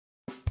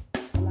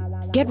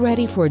Get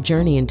ready for a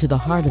journey into the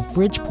heart of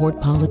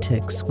Bridgeport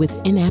politics with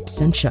In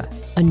Absentia,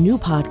 a new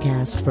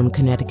podcast from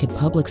Connecticut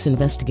Public's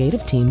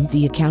investigative team,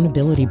 The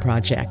Accountability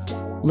Project.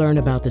 Learn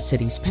about the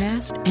city's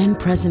past and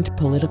present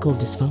political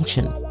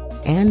dysfunction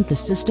and the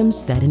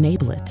systems that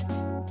enable it.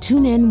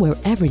 Tune in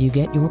wherever you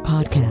get your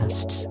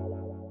podcasts.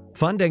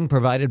 Funding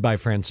provided by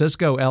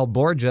Francisco L.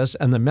 Borges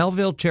and the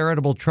Melville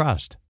Charitable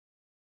Trust.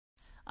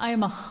 I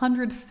am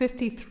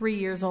 153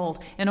 years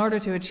old. In order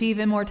to achieve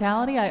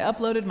immortality, I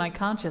uploaded my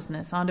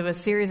consciousness onto a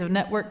series of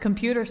network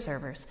computer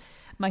servers.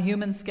 My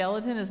human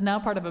skeleton is now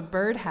part of a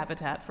bird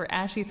habitat for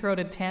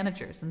ashy-throated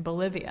tanagers in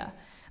Bolivia.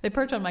 They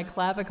perch on my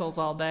clavicles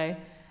all day.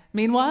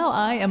 Meanwhile,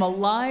 I am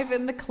alive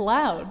in the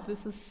cloud.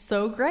 This is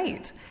so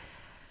great.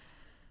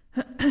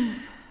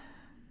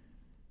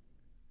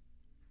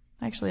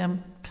 Actually,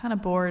 I'm kind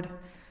of bored.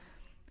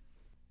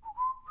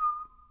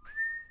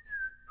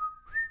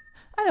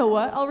 I know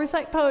what, I'll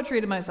recite poetry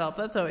to myself.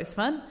 That's always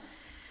fun.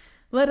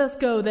 Let us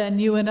go then,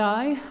 you and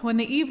I, when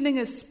the evening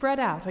is spread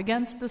out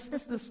against the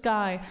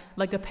sky,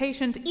 like a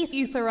patient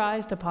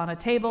etherized upon a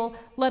table.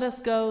 Let us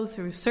go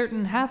through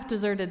certain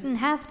half-deserted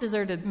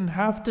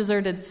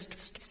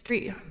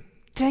street.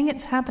 Dang,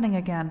 it's happening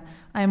again.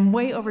 I am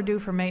way overdue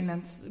for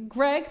maintenance.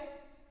 Greg?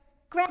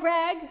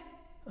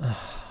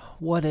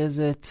 What is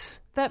it?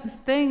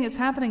 That thing is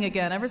happening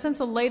again. Ever since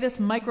the latest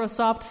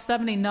Microsoft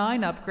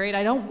 79 upgrade,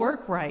 I don't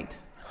work right.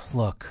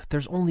 Look,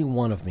 there's only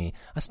one of me.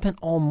 I spent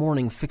all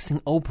morning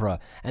fixing Oprah,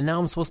 and now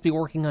I'm supposed to be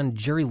working on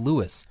Jerry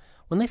Lewis.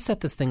 When they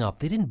set this thing up,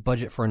 they didn't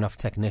budget for enough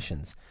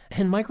technicians.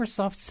 And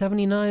Microsoft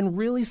 79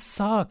 really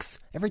sucks.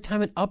 Every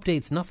time it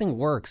updates, nothing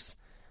works.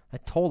 I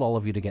told all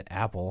of you to get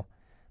Apple.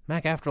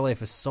 Mac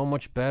Afterlife is so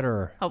much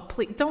better. Oh,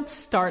 please, don't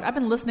start. I've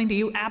been listening to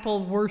you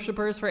Apple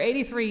worshippers for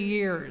 83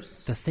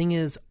 years. The thing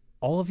is,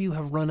 all of you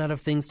have run out of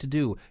things to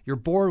do. You're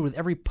bored with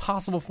every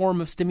possible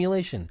form of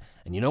stimulation.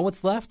 And you know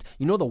what's left?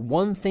 You know the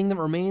one thing that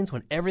remains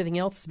when everything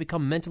else has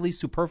become mentally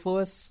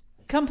superfluous?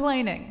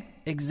 Complaining.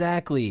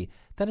 Exactly.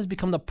 That has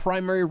become the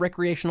primary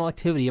recreational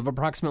activity of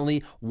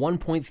approximately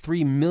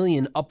 1.3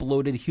 million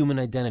uploaded human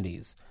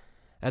identities.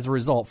 As a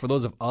result, for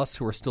those of us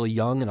who are still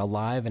young and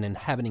alive and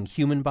inhabiting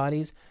human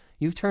bodies,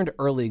 you've turned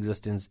early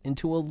existence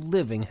into a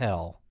living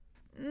hell.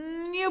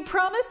 You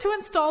promised to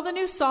install the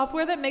new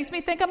software that makes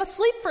me think I'm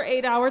asleep for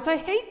 8 hours. I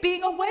hate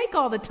being awake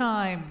all the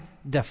time.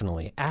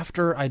 Definitely.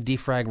 After I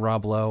defrag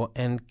Rob Lowe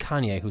and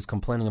Kanye, who's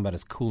complaining about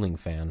his cooling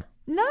fan.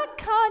 Not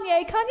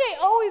Kanye.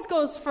 Kanye always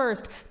goes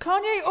first.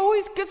 Kanye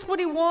always gets what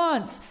he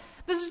wants.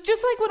 This is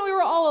just like when we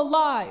were all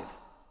alive.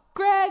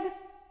 Greg!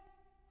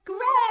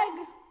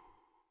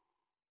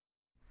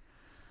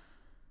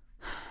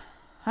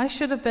 I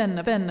should have been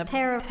a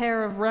pair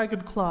of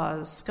ragged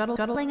claws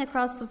scuttling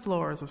across the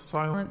floors of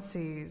silent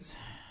seas.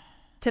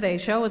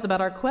 Today's show is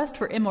about our quest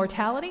for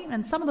immortality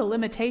and some of the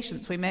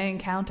limitations we may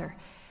encounter.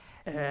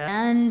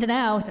 And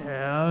now...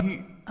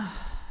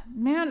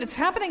 Man, it's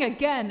happening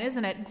again,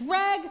 isn't it?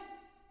 Greg!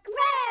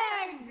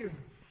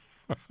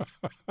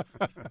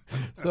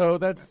 So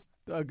that's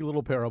a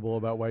little parable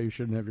about why you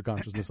shouldn't have your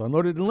consciousness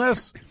unloaded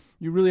unless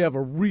you really have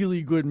a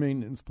really good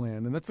maintenance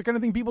plan. And that's the kind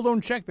of thing people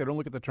don't check. They don't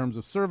look at the terms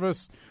of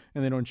service,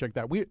 and they don't check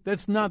that.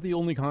 That's not the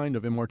only kind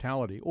of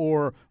immortality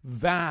or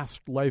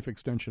vast life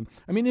extension.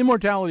 I mean,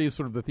 immortality is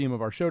sort of the theme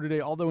of our show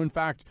today, although, in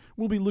fact,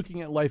 we'll be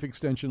looking at life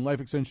extension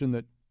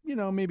that,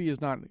 maybe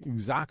is not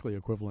exactly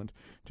equivalent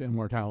to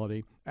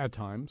immortality at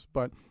times,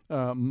 but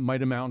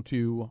might amount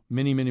to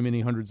many, many,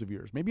 many hundreds of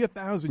years, maybe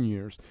 1,000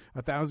 years,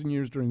 1,000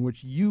 years during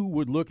which you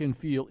would look and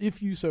feel,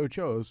 if you so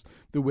chose,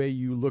 the way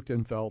you looked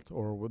and felt,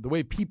 or the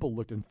way people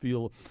looked and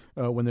feel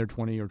when they're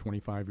 20 or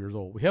 25 years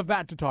old. We have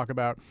that to talk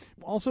about.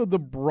 Also, the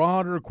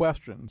broader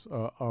questions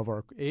of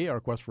our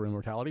quest for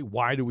immortality.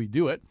 Why do we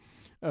do it?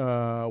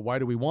 Why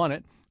do we want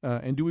it?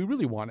 And do we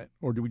really want it,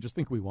 or do we just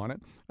think we want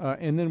it?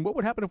 And then what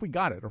would happen if we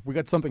got it, or if we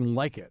got something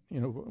like it?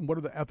 What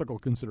are the ethical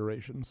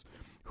considerations?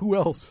 Who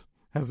else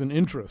has an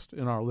interest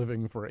in our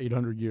living for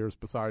 800 years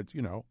besides,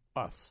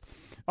 us?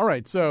 All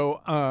right,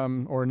 so,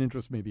 or an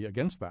interest maybe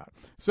against that.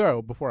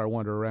 So before I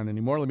wander around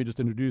anymore, let me just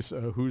introduce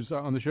who's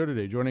on the show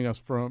today. Joining us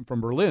from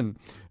Berlin,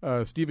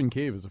 Stephen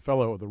Cave is a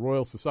fellow of the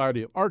Royal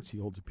Society of Arts. He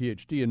holds a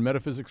Ph.D. in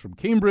metaphysics from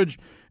Cambridge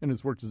and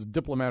has worked as a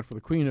diplomat for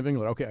the Queen of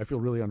England. Okay, I feel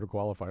really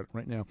underqualified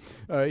right now.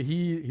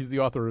 He's the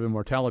author of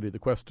Immortality, The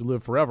Quest to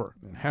Live Forever,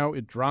 and How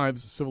It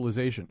Drives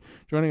Civilization.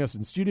 Joining us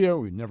in studio,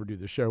 we never do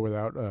this show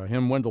without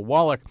him, Wendell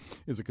Wallach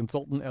is a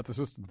consultant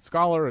ethicist and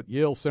scholar at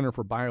Yale Center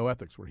for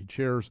Bioethics, where he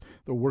chairs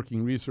the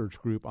working research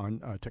group on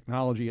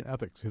technology and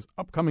ethics. His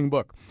upcoming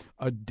book,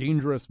 A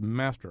Dangerous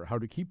Master, How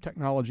to Keep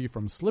Technology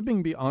from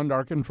Slipping Beyond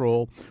Our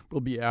Control,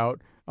 will be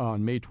out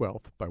on May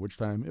 12th, by which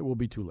time it will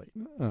be too late.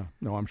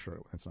 No, I'm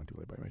sure it's not too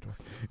late by May 12th.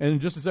 And in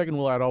just a second,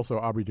 we'll add also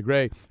Aubrey de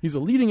Grey. He's a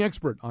leading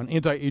expert on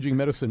anti-aging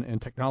medicine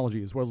and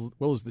technology, as well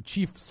as the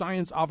chief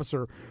science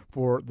officer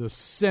for the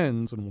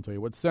SENS, and we'll tell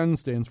you what SENS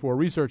stands for,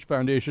 Research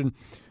Foundation.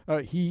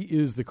 He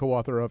is the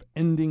co-author of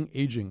Ending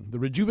Aging, the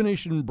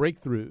rejuvenation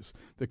breakthroughs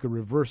that could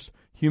reverse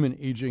human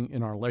aging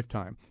in our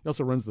lifetime. He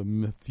also runs the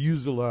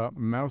Methuselah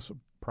Mouse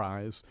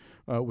Prize,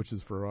 which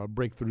is for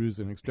breakthroughs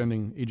in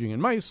extending aging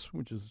in mice,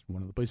 which is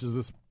one of the places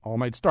this all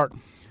might start.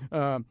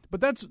 But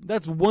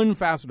that's one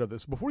facet of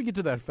this. Before we get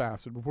to that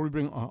facet, before we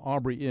bring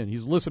Aubrey in,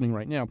 he's listening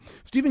right now.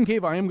 Stephen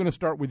Cave, I am going to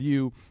start with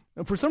you.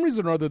 For some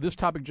reason or other, this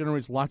topic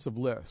generates lots of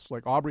lists.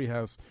 Like Aubrey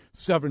has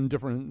 7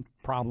 different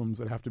problems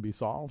that have to be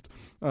solved.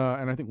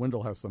 And I think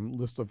Wendell has some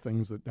list of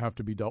things that have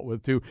to be dealt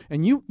with too.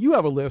 And you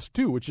have a list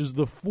too, which is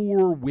the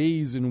 4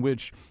 ways in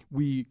which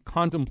we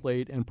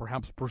contemplate and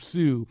perhaps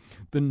pursue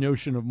the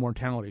notion of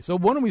mortality. So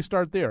why don't we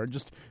start there?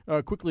 Just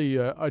quickly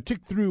tick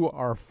through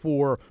our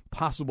 4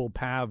 possible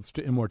paths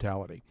to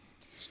immortality.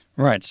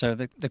 Right, so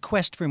the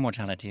quest for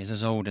immortality is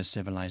as old as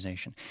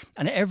civilization.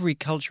 And every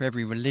culture,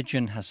 every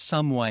religion has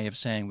some way of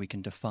saying we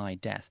can defy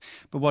death.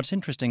 But what's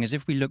interesting is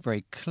if we look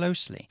very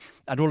closely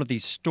at all of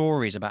these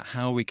stories about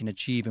how we can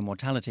achieve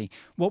immortality,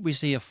 what we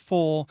see are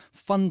 4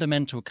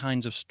 fundamental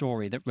kinds of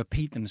story that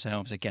repeat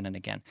themselves again and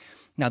again.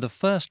 Now, the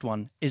first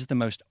one is the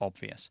most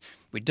obvious.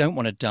 We don't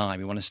want to die.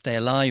 We want to stay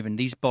alive in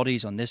these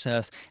bodies on this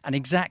earth. And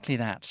exactly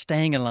that,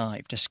 staying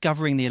alive,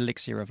 discovering the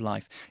elixir of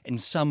life in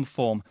some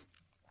form,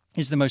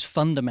 is the most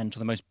fundamental,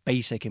 the most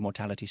basic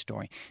immortality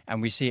story.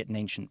 And we see it in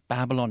ancient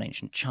Babylon,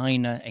 ancient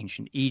China,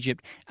 ancient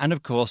Egypt, and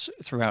of course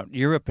throughout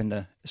Europe in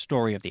the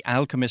story of the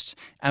alchemists,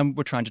 and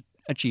we're trying to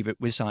achieve it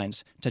with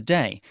science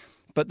today.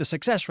 But the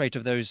success rate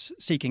of those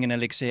seeking an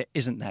elixir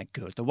isn't that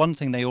good. The one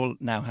thing they all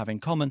now have in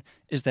common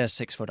is they're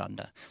 6 foot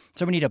under.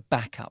 So we need a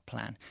backup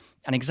plan.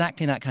 And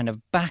exactly that kind of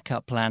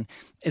backup plan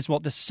is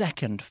what the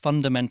second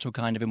fundamental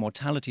kind of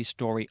immortality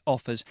story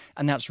offers,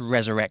 and that's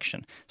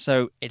resurrection.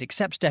 So it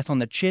accepts death on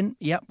the chin.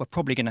 Yep, we're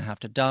probably going to have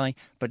to die,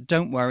 but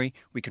don't worry,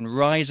 we can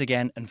rise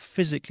again and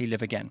physically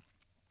live again.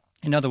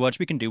 In other words,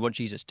 we can do what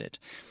Jesus did.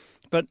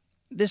 But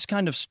this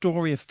kind of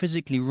story of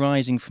physically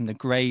rising from the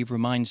grave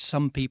reminds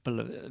some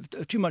people of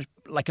too much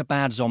like a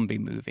bad zombie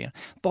movie.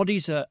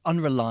 Bodies are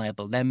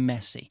unreliable, they're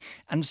messy.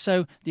 And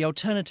so the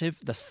alternative,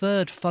 the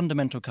third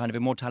fundamental kind of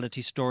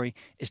immortality story,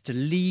 is to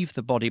leave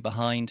the body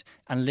behind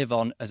and live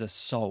on as a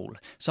soul,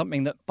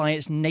 something that by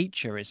its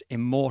nature is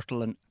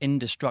immortal and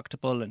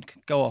indestructible and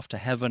can go off to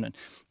heaven and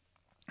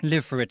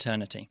live for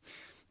eternity.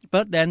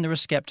 But then there are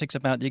skeptics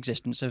about the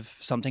existence of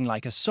something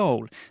like a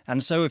soul.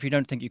 And so if you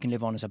don't think you can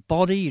live on as a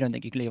body, you don't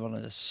think you can live on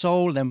as a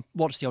soul, then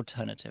what's the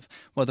alternative?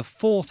 Well, the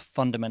 4th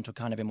fundamental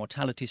kind of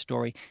immortality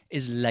story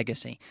is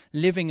legacy,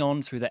 living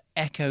on through the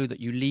echo that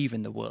you leave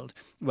in the world,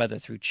 whether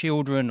through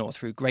children or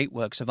through great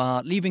works of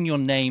art, leaving your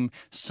name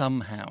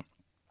somehow.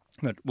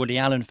 But Woody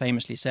Allen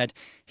famously said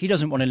he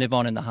doesn't want to live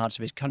on in the hearts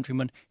of his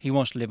countrymen, he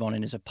wants to live on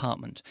in his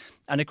apartment.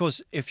 And of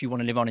course, if you want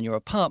to live on in your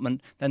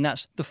apartment, then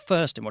that's the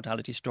first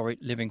immortality story,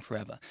 living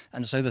forever.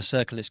 And so the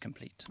circle is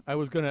complete. I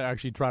was going to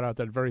actually trot out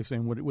that very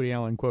same Woody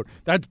Allen quote.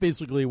 That's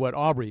basically what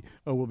Aubrey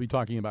will be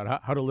talking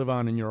about, how to live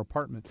on in your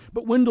apartment.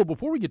 But Wendell,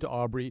 before we get to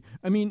Aubrey,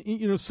 I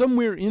mean,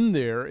 somewhere in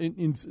there,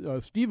 in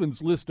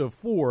Stephen's list of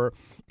 4,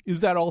 is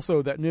that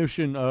also that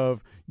notion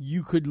of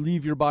you could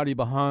leave your body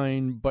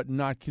behind but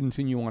not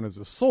continue on as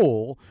a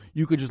soul?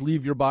 You could just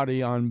leave your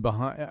body on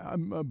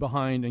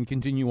behind and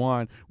continue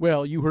on.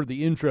 Well, you heard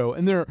the intro,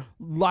 and there are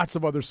lots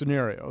of other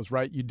scenarios,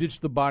 right? You ditch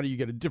the body, you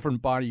get a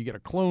different body, you get a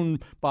clone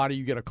body,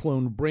 you get a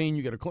clone brain,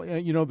 you get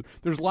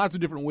there's lots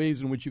of different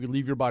ways in which you could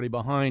leave your body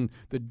behind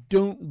that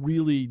don't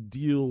really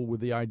deal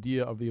with the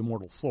idea of the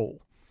immortal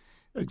soul.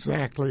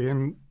 Exactly,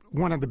 and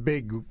one of the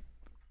big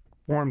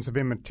forms of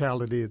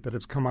immortality that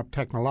has come up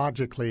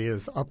technologically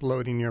is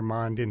uploading your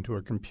mind into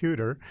a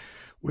computer,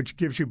 which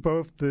gives you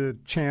both the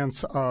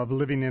chance of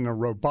living in a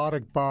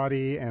robotic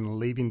body and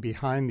leaving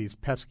behind these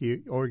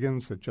pesky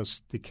organs that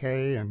just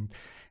decay and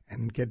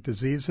get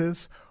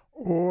diseases.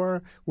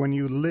 Or when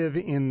you live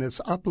in this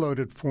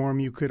uploaded form,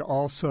 you could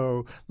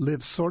also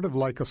live sort of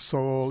like a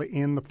soul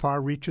in the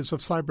far reaches of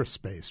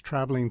cyberspace,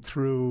 traveling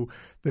through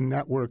the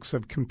networks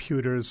of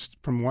computers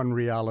from one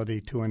reality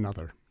to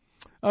another.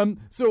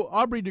 So,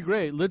 Aubrey de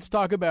Grey, let's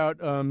talk about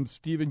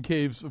Stephen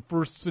Cave's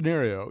first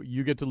scenario.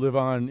 You get to live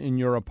on in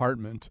your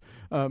apartment.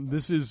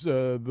 This is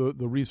the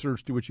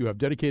research to which you have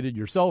dedicated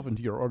yourself and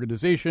to your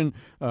organization,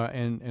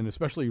 and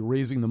especially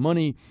raising the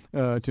money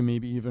to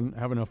maybe even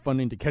have enough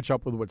funding to catch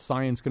up with what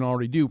science can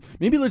already do.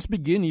 Maybe let's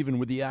begin even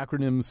with the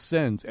acronym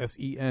SENS,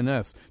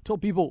 S-E-N-S. Tell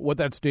people what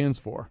that stands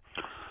for.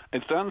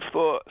 It stands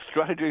for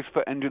Strategies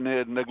for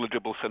Engineered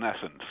Negligible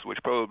Senescence, which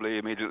probably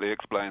immediately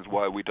explains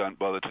why we don't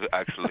bother to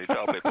actually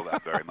tell people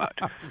that very much.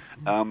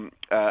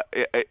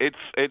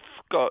 It's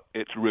got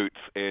its roots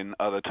in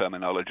other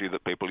terminology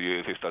that people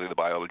use who study the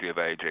biology of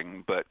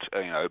aging, but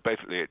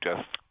basically it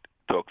just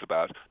talks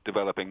about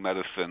developing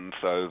medicine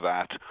so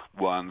that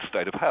one's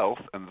state of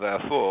health and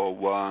therefore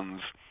one's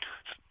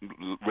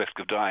risk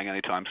of dying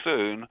anytime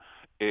soon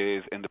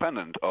is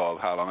independent of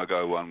how long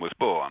ago one was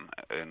born,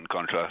 in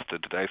contrast to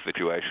today's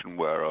situation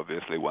where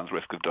obviously one's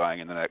risk of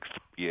dying in the next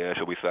year,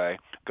 shall we say,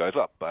 goes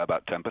up by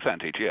about 10%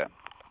 each year.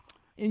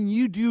 And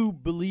you do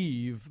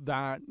believe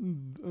that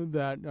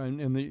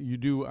you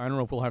do. I don't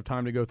know if we'll have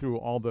time to go through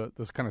all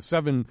this kind of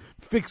 7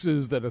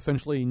 fixes that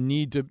essentially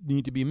need to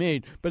be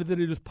made, but that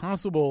it is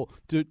possible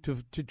to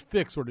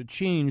fix or to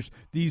change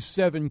these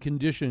 7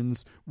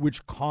 conditions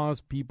which cause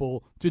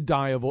people to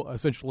die of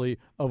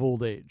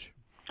old age.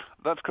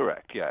 That's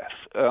correct. Yes,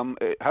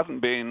 it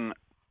hasn't been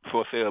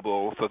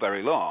foreseeable for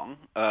very long.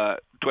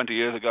 20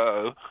 years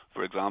ago,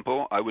 for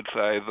example, I would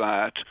say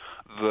that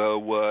there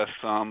were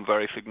some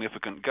very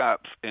significant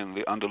gaps in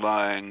the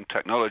underlying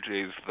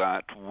technologies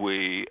that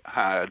we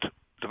had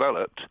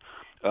developed,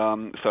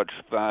 such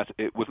that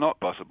it was not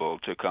possible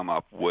to come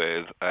up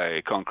with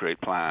a concrete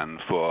plan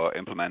for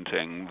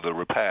implementing the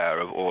repair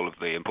of all of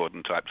the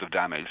important types of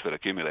damage that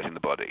accumulate in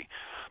the body.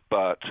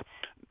 But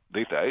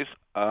these days,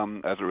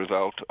 as a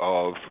result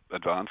of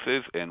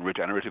advances in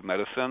regenerative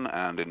medicine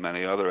and in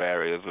many other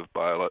areas of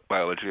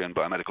biology and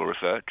biomedical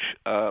research,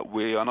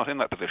 we are not in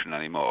that position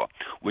anymore.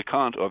 We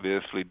can't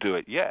obviously do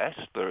it yet.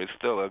 There is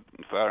still a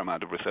fair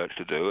amount of research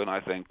to do, and I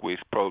think we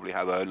probably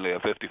have only a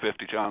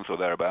 50-50 chance or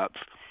thereabouts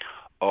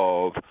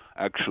of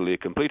actually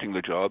completing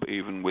the job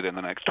even within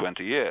the next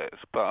 20 years.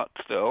 But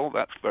still,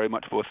 that's very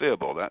much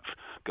foreseeable. That's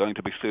going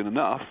to be soon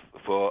enough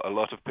for a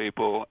lot of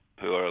people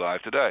who are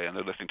alive today, and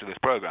they're listening to this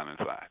program, in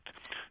fact.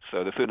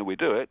 So the sooner we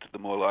do it, the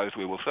more lives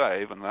we will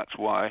save, and that's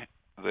why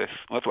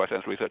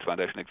Sense Research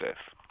Foundation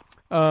exists.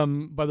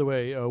 By the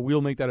way,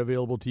 we'll make that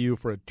available to you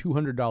for a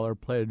 $200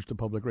 pledge to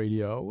public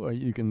radio.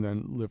 You can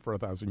then live for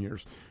 1,000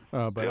 years.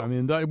 But I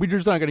mean, we're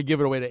just not going to give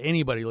it away to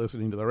anybody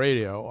listening to the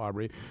radio,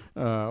 Aubrey.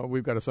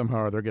 We've got to somehow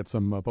or other get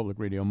some public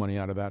radio money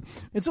out of that.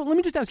 And so let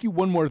me just ask you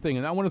one more thing,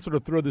 and I want to sort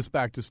of throw this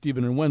back to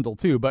Stephen and Wendell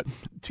too. But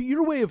to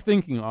your way of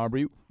thinking,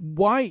 Aubrey,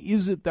 why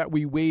is it that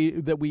we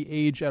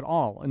age at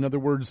all? In other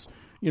words,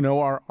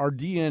 our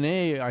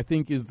DNA, I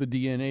think, is the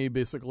DNA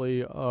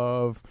basically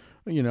of,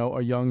 a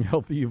young,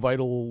 healthy,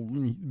 vital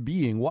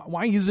being.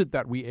 Why is it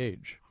that we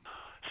age?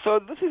 So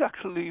this is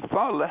actually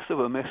far less of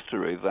a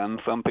mystery than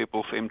some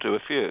people seem to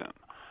assume.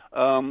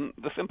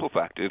 The simple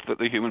fact is that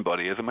the human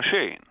body is a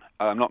machine.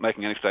 I'm not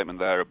making any statement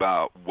there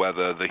about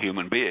whether the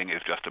human being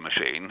is just a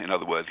machine. In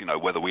other words,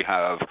 whether we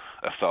have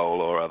a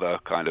soul or other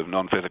kind of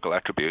non-physical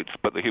attributes,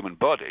 but the human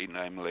body,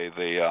 namely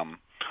the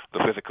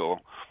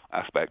physical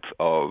aspects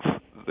of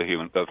the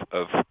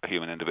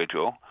human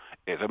individual,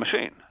 is a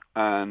machine.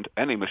 And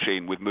any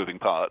machine with moving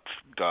parts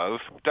does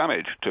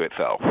damage to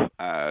itself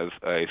as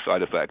a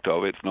side effect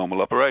of its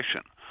normal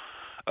operation.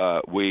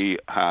 We're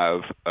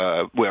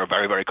a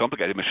very, very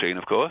complicated machine,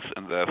 of course,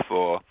 and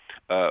therefore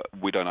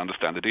we don't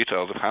understand the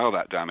details of how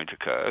that damage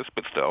occurs,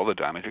 but still the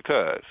damage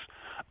occurs.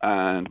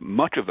 And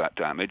much of that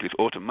damage is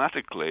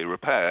automatically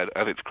repaired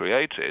as it's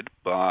created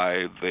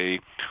by the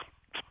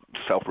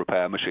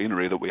self-repair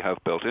machinery that we have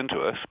built into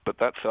us, but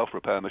that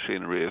self-repair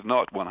machinery is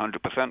not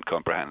 100%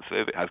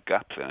 comprehensive. It has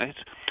gaps in it,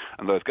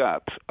 and those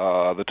gaps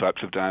are the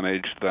types of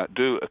damage that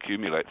do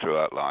accumulate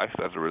throughout life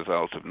as a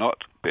result of not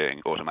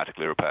being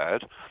automatically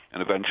repaired,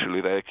 and eventually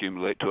they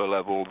accumulate to a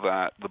level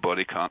that the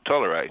body can't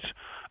tolerate,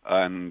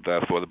 and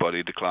therefore the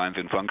body declines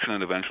in function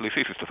and eventually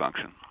ceases to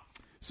function.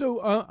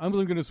 So I'm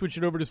going to switch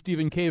it over to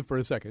Stephen Cave for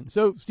a second.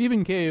 So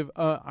Stephen Cave,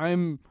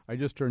 I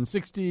just turned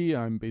 60.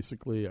 I'm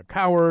basically a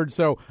coward.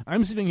 So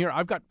I'm sitting here.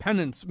 I've got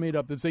pennants made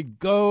up that say,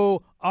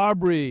 "Go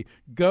Aubrey,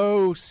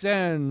 go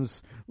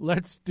Sens.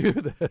 Let's do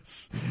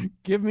this.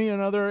 Give me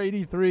another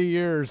 83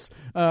 years."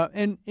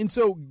 And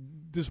so,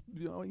 just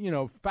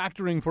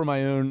factoring for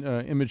my own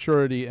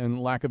immaturity and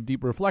lack of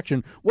deep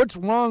reflection, what's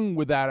wrong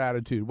with that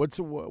attitude? What's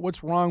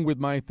wrong with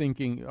my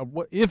thinking?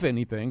 What, if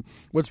anything,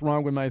 what's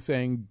wrong with my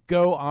saying,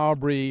 "Go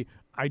Aubrey,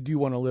 I do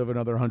want to live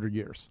another 100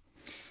 years"?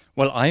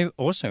 Well, I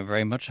also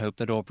very much hope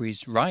that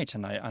Aubrey's right,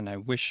 and I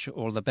wish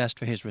all the best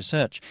for his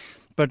research.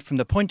 But from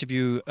the point of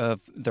view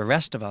of the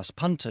rest of us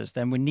punters,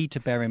 then we need to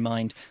bear in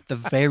mind the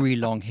very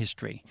long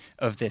history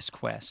of this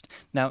quest.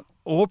 Now,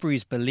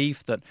 Aubrey's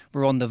belief that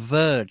we're on the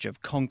verge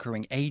of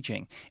conquering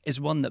aging is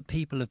one that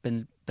people have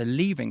been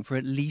believing for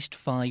at least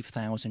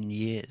 5,000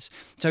 years.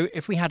 So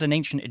if we had an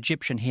ancient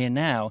Egyptian here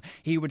now,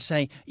 he would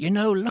say,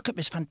 look at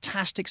this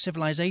fantastic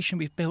civilization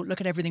we've built,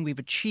 look at everything we've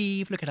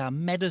achieved, look at our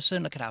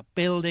medicine, look at our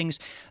buildings,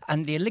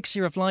 and the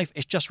elixir of life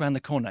is just around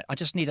the corner. I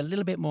just need a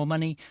little bit more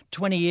money,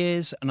 20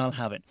 years, and I'll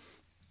have it.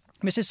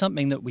 This is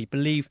something that we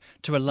believe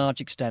to a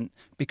large extent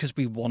because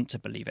we want to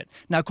believe it.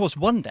 Now, of course,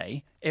 one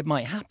day it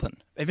might happen.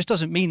 This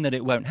doesn't mean that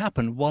it won't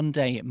happen. One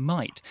day it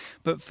might.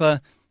 But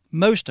for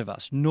most of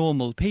us,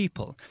 normal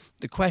people,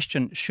 the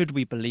question, should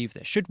we believe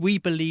this? Should we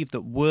believe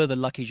that we're the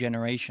lucky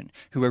generation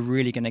who are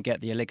really going to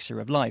get the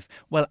elixir of life?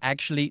 Well,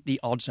 actually, the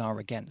odds are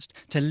against.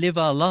 To live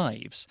our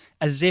lives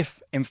as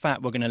if, in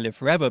fact, we're going to live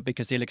forever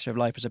because the elixir of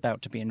life is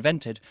about to be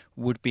invented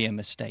would be a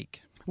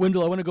mistake.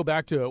 Wendell, I want to go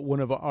back to one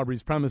of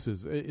Aubrey's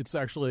premises. It's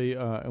actually,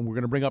 and we're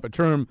going to bring up a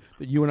term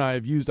that you and I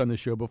have used on this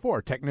show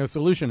before,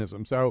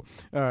 technosolutionism. So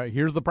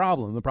here's the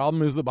problem. The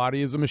problem is the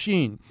body is a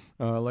machine.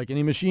 Like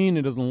any machine,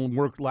 it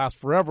doesn't last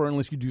forever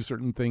unless you do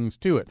certain things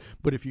to it.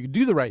 But if you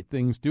do the right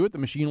things to it, the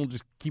machine will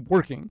just keep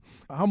working.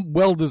 How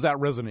well does that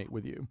resonate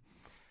with you?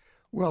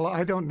 Well,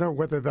 I don't know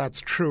whether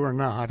that's true or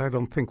not. I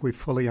don't think we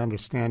fully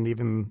understand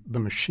even the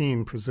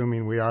machine,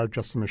 presuming we are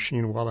just a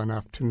machine well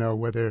enough to know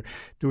whether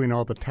doing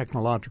all the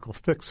technological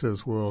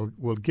fixes will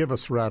give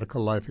us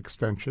radical life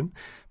extension.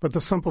 But the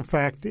simple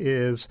fact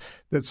is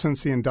that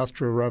since the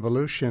Industrial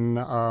Revolution,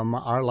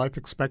 our life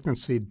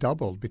expectancy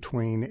doubled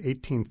between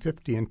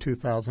 1850 and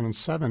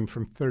 2007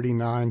 from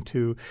 39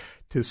 to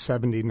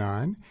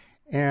 79.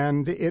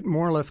 And it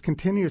more or less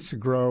continues to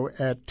grow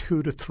at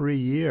 2 to 3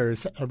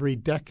 years every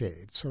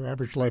decade. So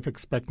average life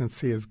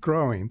expectancy is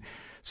growing.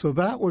 So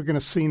that we're going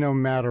to see no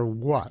matter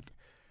what.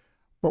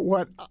 But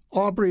what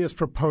Aubrey is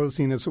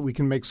proposing is that we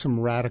can make some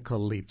radical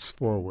leaps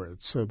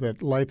forward so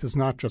that life is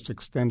not just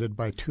extended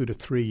by 2 to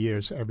 3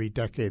 years every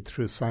decade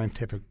through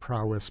scientific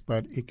prowess,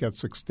 but it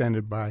gets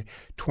extended by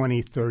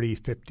 20, 30,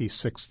 50,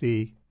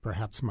 60,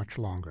 perhaps much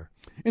longer.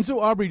 And so,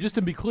 Aubrey, just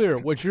to be clear,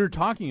 what you're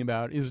talking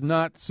about is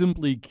not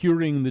simply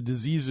curing the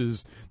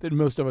diseases that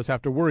most of us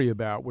have to worry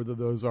about, whether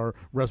those are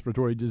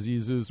respiratory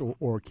diseases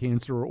or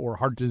cancer or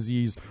heart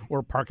disease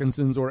or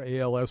Parkinson's or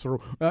ALS, or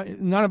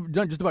not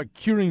just about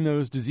curing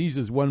those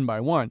diseases one by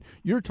one.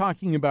 You're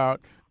talking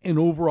about an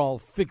overall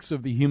fix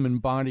of the human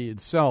body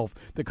itself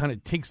that kind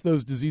of takes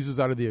those diseases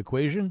out of the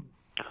equation?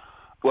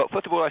 Well,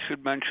 first of all, I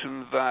should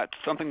mention that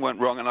something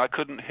went wrong, and I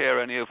couldn't hear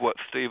any of what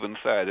Stephen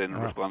said in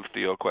response to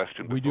your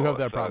question before. We do have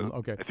that so problem.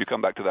 Okay. If you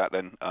come back to that,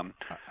 then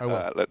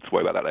let's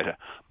worry about that later.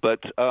 But,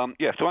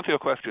 yes, to answer your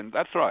question,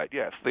 that's right,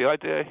 yes. The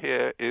idea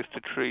here is to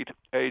treat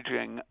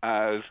aging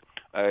as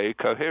a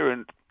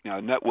coherent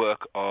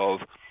network of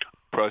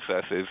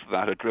processes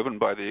that are driven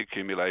by the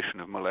accumulation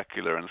of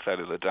molecular and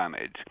cellular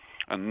damage,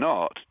 and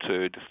not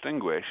to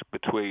distinguish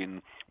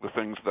between the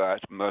things that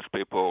most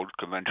people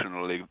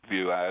conventionally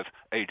view as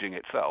aging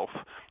itself,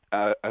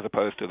 as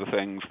opposed to the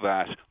things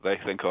that they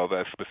think of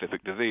as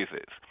specific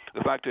diseases.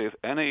 The fact is,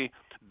 any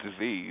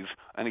disease,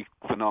 any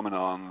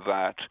phenomenon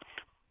that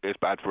is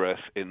bad for us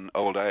in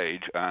old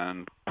age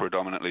and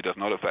predominantly does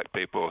not affect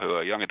people who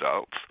are young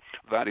adults,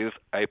 that is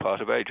a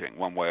part of aging,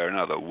 one way or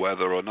another,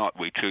 whether or not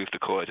we choose to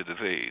call it a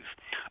disease.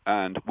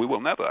 And we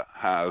will never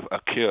have a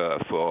cure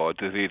for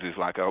diseases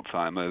like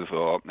Alzheimer's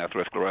or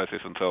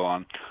atherosclerosis and so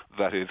on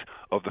that is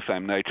of the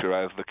same nature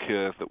as the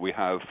cures that we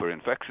have for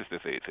infectious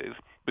diseases,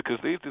 because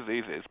these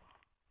diseases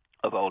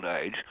of old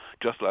age,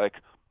 just like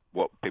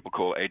what people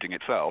call aging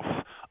itself,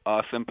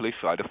 are simply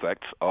side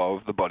effects of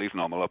the body's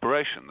normal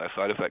operation. They're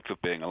side effects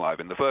of being alive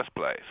in the first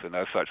place, and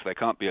as such they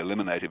can't be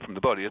eliminated from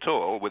the body at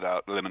all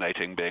without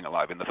eliminating being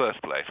alive in the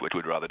first place, which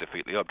would rather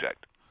defeat the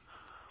object.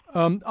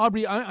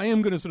 Aubrey, I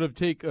am going to sort of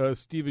take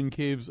Stephen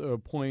Cave's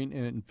point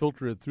and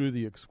filter it through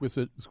the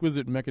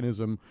exquisite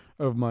mechanism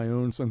of my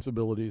own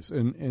sensibilities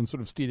and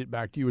sort of state it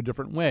back to you a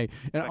different way.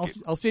 And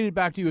I'll state it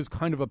back to you as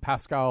kind of a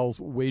Pascal's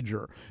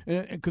wager.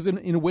 Because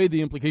in a way,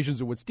 the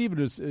implications of what Stephen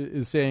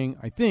is saying,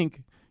 I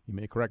think, you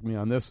may correct me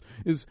on this,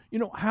 is,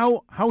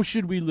 how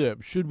should we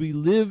live? Should we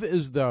live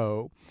as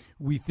though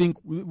we think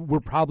we're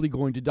probably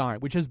going to die,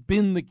 which has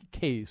been the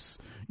case,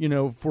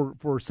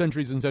 for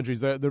centuries and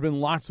centuries. There have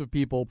been lots of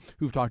people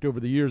who've talked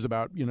over the years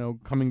about,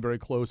 coming very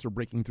close or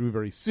breaking through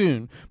very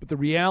soon. But the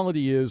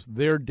reality is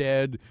they're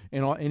dead,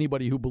 and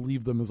anybody who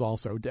believed them is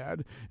also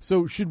dead.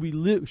 So should we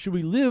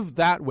live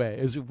that way,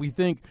 as if we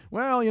think,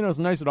 well, it's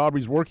nice that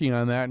Aubrey's working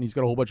on that, and he's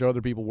got a whole bunch of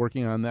other people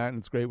working on that, and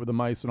it's great with the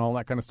mice and all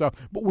that kind of stuff,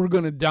 but we're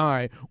going to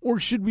die? Or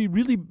should we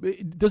really,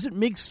 does it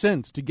make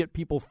sense to get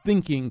people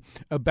thinking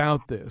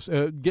about this?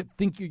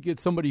 Get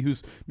somebody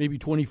who's maybe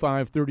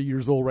 25, 30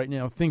 years old right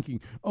now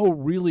thinking, oh,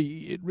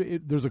 really,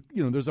 there's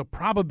a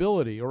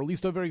probability, or at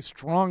least a very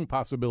strong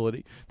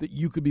possibility, that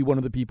you could be one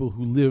of the people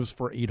who lives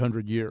for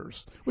 800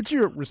 years. What's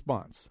your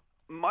response?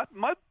 My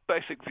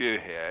basic view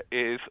here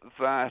is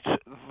that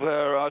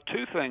there are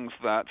two things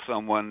that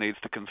someone needs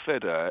to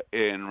consider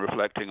in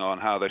reflecting on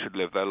how they should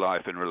live their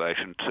life in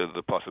relation to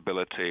the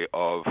possibility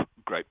of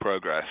great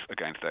progress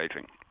against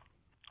aging.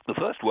 The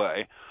first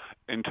way,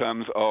 in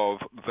terms of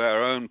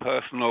their own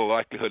personal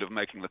likelihood of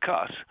making the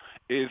cut,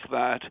 is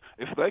that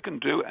if they can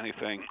do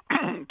anything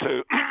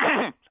to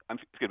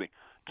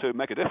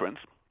make a difference,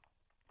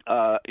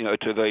 to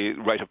the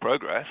rate of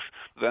progress,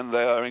 then they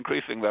are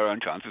increasing their own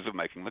chances of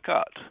making the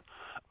cut.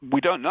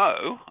 We don't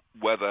know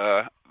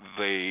whether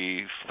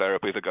these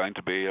therapies are going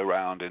to be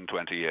around in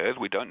 20 years.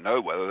 We don't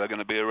know whether they're going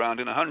to be around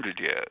in 100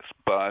 years.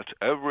 But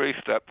every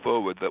step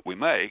forward that we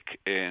make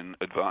in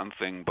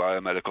advancing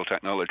biomedical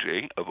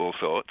technology of all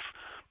sorts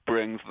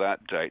brings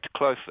that date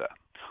closer.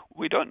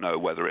 We don't know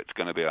whether it's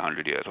going to be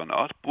 100 years or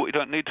not, but we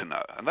don't need to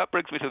know. And that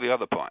brings me to the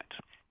other point,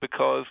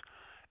 because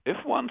if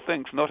one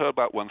thinks not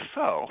about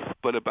oneself,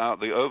 but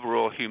about the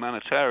overall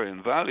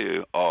humanitarian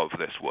value of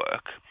this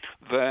work,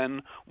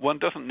 then one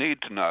doesn't need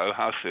to know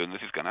how soon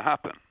this is going to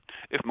happen.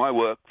 If my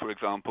work, for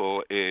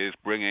example, is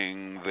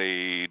bringing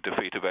the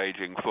defeat of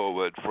aging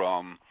forward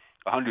from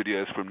 100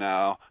 years from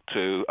now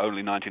to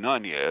only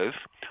 99 years,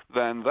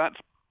 then that's,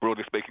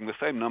 broadly speaking, the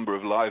same number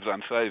of lives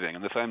I'm saving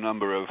and the same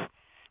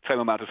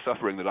amount of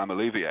suffering that I'm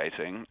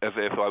alleviating as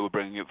if I were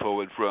bringing it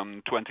forward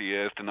from 20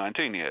 years to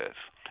 19 years.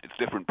 It's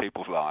different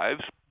people's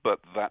lives, but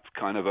that's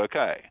kind of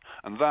okay.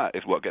 And that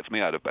is what gets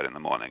me out of bed in the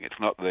morning. It's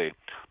not the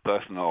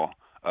personal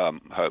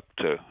hope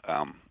to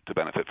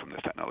benefit from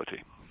this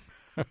technology.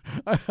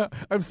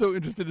 I'm so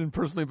interested in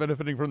personally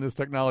benefiting from this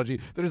technology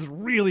that it's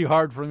really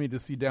hard for me to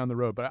see down the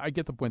road. But I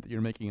get the point that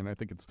you're making, and I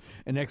think it's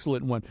an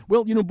excellent one.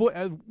 Well,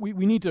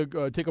 we need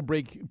to take a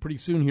break pretty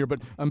soon here.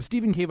 But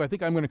Stephen Cave, I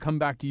think I'm going to come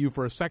back to you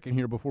for a second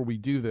here before we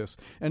do this,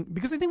 and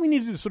because I think we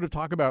need to sort of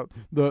talk about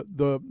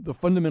the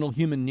fundamental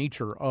human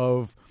nature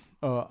of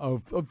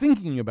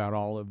thinking about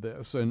all of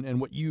this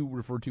and what you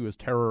refer to as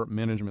terror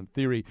management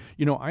theory.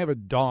 I have a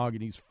dog,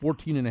 and he's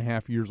 14 and a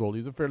half years old.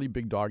 He's a fairly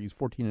big dog. He's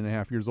 14 and a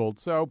half years old.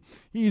 So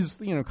he's,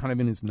 kind of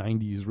in his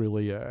 90s,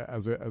 really,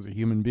 as a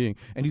human being.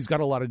 And he's got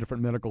a lot of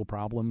different medical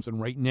problems.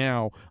 And right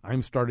now,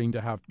 I'm starting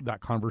to have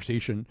that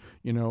conversation.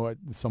 At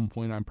some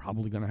point, I'm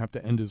probably going to have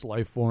to end his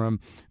life for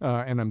him.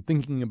 And I'm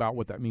thinking about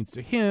what that means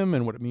to him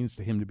and what it means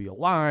to him to be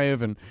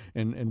alive and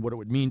what it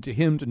would mean to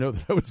him to know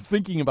that I was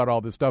thinking about all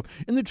this stuff.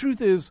 And the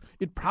truth is,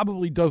 it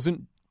probably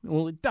doesn't,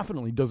 well, it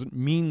definitely doesn't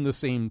mean the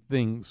same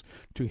things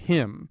to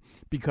him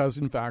because,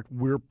 in fact,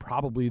 we're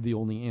probably the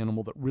only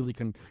animal that really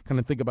can kind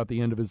of think about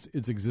the end of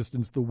its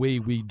existence the way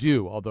we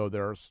do, although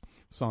there's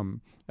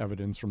some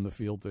evidence from the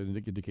field to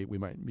indicate we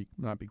might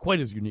not be quite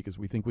as unique as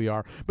we think we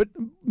are. But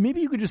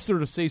maybe you could just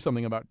sort of say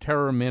something about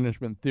terror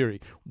management theory,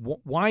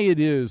 why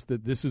it is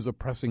that this is a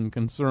pressing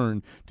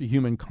concern to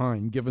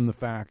humankind, given the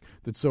fact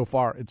that so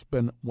far it's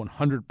been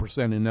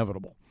 100%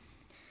 inevitable.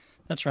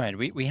 That's right.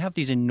 We have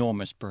these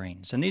enormous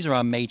brains, and these are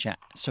our major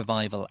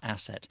survival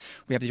asset.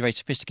 We have this very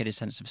sophisticated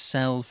sense of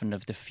self and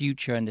of the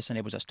future, and this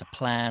enables us to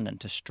plan and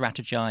to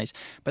strategize,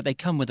 but they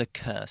come with a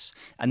curse,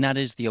 and that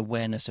is the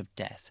awareness of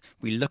death.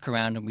 We look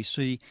around and we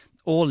see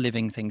all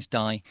living things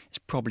die. It's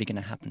probably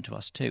going to happen to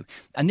us too.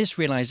 And this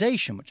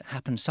realization, which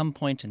happened some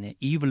point in the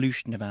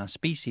evolution of our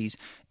species,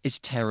 is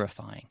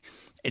terrifying.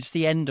 It's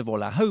the end of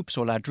all our hopes,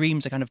 all our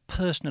dreams, a kind of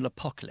personal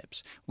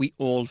apocalypse we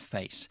all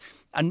face.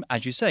 And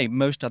as you say,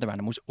 most other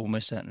animals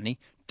almost certainly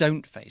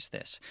don't face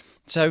this.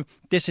 So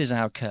this is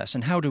our curse.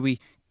 And how do we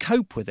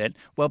cope with it?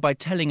 Well, by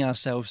telling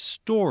ourselves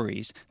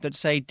stories that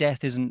say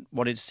death isn't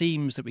what it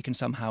seems, that we can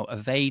somehow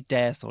evade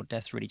death, or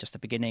death's really just the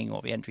beginning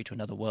or the entry to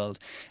another world.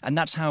 And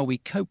that's how we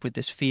cope with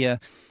this fear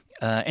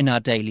in our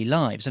daily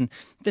lives. And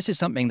this is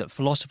something that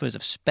philosophers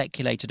have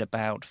speculated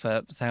about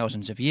for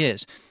thousands of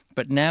years.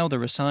 But now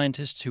there are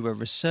scientists who are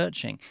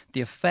researching the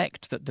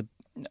effect that the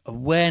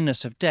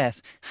awareness of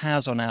death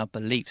has on our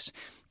beliefs.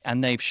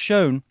 And they've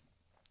shown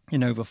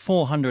in over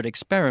 400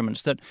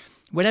 experiments that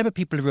whenever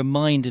people are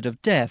reminded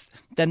of death,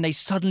 then they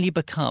suddenly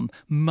become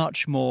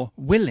much more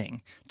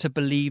willing to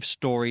believe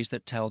stories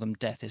that tell them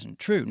death isn't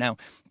true. Now,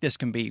 this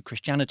can be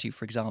Christianity,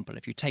 for example.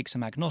 If you take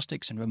some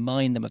agnostics and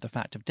remind them of the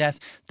fact of death,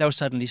 they'll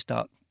suddenly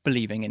start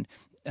believing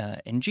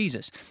in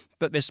Jesus.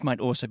 But this might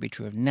also be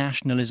true of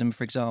nationalism,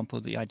 for example,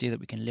 the idea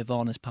that we can live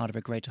on as part of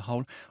a greater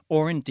whole,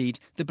 or indeed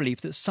the belief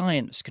that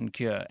science can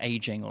cure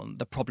aging or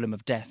the problem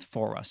of death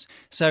for us.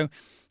 So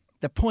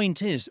the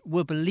point is,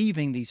 we're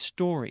believing these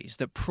stories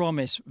that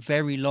promise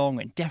very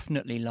long and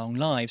definitely long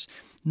lives,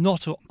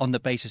 not on the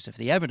basis of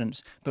the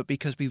evidence, but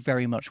because we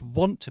very much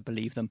want to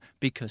believe them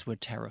because we're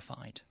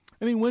terrified.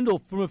 I mean, Wendell,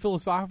 from a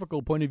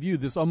philosophical point of view,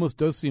 this almost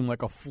does seem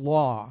like a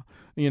flaw,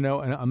 a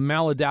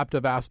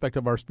maladaptive aspect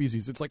of our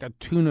species. It's like a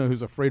tuna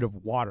who's afraid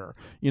of water.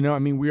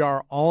 We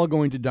are all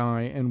going to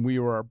die, and we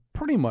are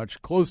pretty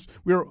much close.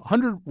 We're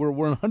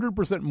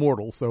 100%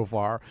 mortal so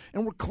far,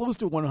 and we're close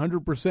to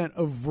 100%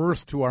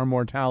 averse to our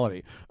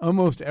mortality.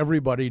 Almost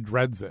everybody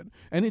dreads it.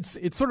 And it's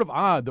sort of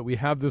odd that we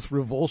have this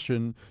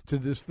revulsion to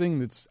this thing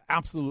that's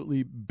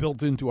absolutely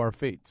built into our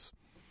fates.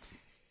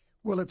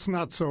 Well, it's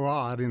not so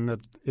odd in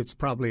that it's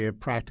probably a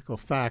practical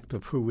fact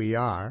of who we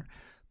are.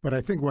 But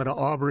I think what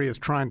Aubrey is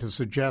trying to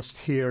suggest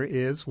here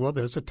is, well,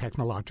 there's a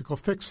technological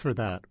fix for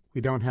that.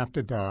 We don't have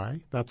to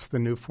die. That's the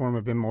new form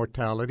of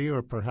immortality,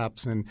 or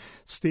perhaps in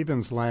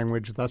Stephen's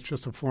language, that's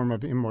just a form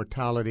of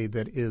immortality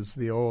that is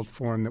the old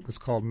form that was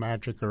called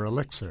magic or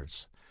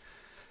elixirs.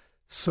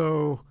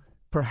 So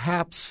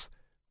perhaps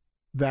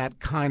that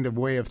kind of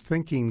way of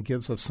thinking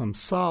gives us some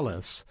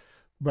solace.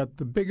 But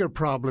the bigger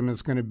problem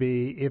is going to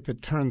be if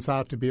it turns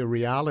out to be a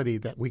reality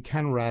that we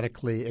can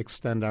radically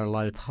extend our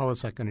life, how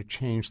is that going to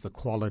change the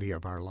quality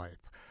of our life?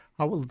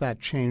 How will that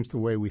change the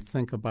way we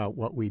think about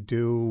what we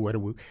do?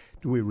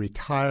 Do we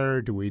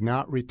retire? Do we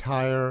not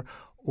retire?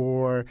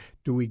 Or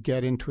do we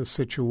get into a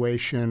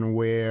situation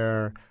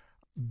where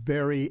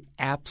very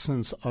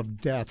absence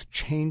of death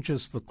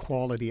changes the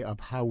quality of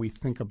how we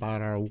think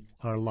about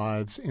our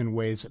lives in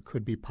ways that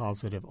could be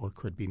positive or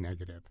could be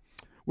negative?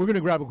 We're going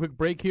to grab a quick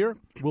break here.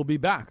 We'll be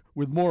back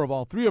with more of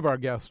all three of our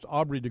guests,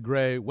 Aubrey de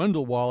Grey,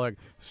 Wendell Wallach,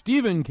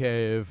 Stephen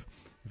Cave.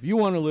 If you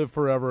want to live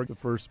forever, the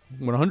first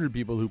 100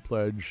 people who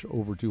pledge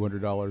over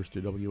 $200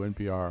 to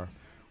WNPR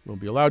will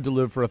be allowed to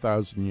live for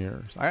 1,000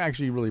 years. I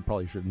actually really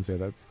probably shouldn't say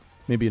that. It's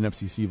maybe an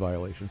FCC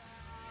violation.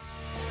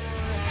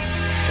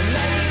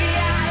 Maybe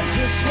I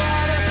just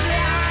want to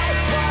fly,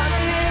 want to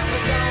live,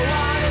 but don't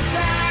want to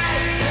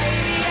die.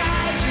 Maybe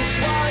I just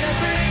want to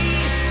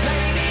breathe.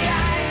 Maybe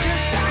I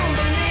just don't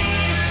believe.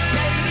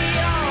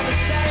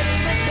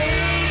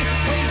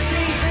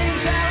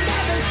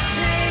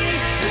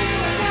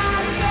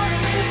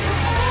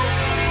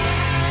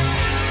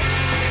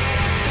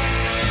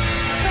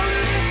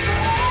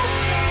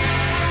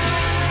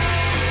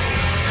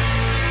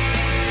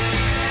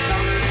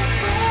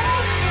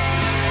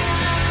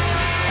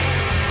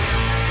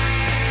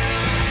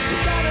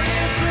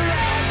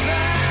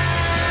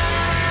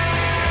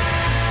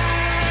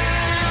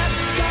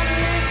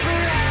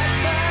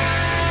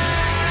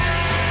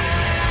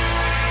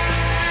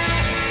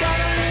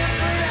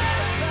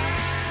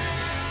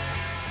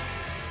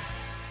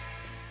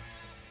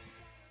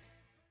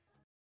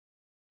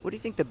 what do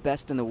you think the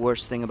best and the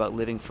worst thing about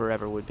living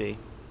forever would be?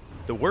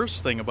 The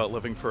worst thing about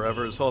living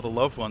forever is all the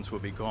loved ones will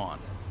be gone.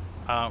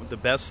 The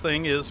best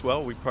thing is,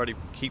 well, we probably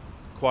keep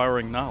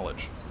acquiring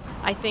knowledge.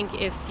 I think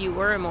if you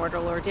were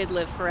immortal or did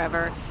live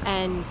forever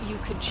and you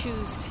could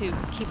choose to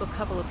keep a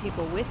couple of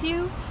people with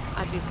you,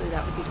 obviously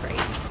that would be great.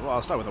 Well,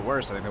 I'll start with the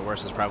worst. I think the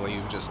worst is probably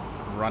you just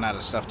run out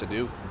of stuff to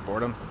do,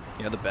 boredom.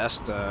 The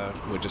best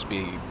would just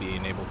be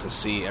being able to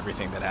see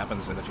everything that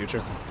happens in the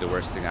future. The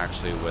worst thing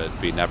actually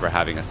would be never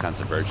having a sense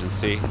of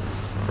urgency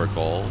for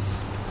goals.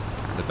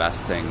 The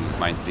best thing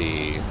might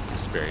be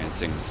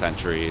experiencing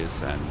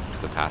centuries and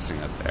the passing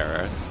of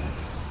eras.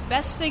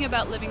 Best thing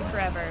about living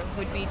forever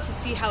would be to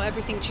see how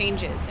everything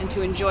changes and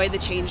to enjoy the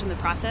change in the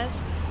process.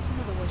 I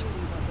know the worst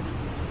thing about living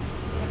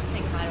forever. You have to say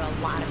goodbye to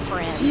a lot of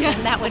friends,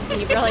 and that would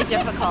be really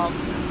difficult.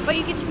 But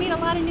you get to meet a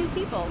lot of new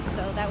people,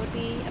 so that would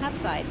be an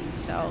upside.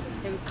 So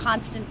the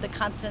constant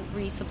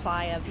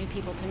resupply of new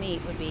people to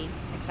meet would be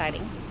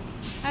exciting.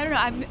 I don't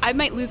know. I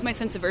might lose my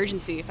sense of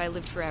urgency if I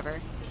lived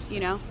forever,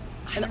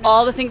 And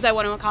all the things I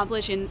want to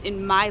accomplish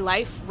in my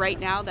life right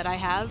now that I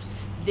have,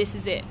 this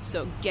is it.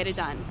 So get it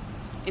done.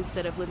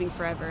 Instead of living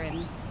forever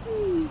and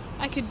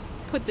I could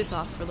put this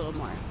off for a little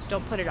more.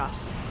 Don't put it off.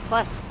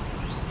 Plus,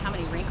 how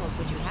many wrinkles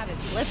would you have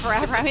if you lived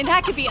forever? I mean,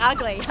 that could be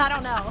ugly. I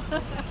don't know.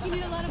 You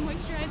need a lot of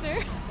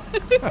moisturizer.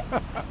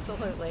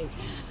 Absolutely.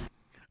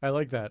 I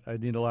like that. I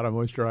need a lot of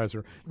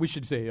moisturizer. We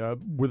should say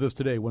with us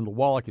today, Wendell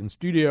Wallach in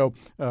studio.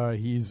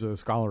 He's a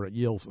scholar at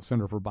Yale's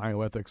Center for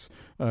Bioethics.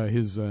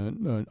 His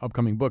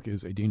upcoming book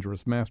is A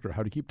Dangerous Master,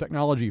 How to Keep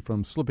Technology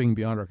from Slipping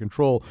Beyond Our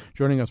Control.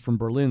 Joining us from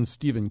Berlin,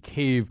 Stephen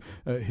Cave.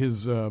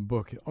 His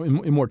book,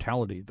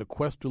 Immortality, The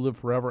Quest to Live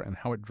Forever and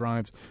How It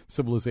Drives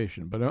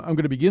Civilization. But I'm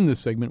going to begin this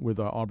segment with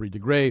Aubrey de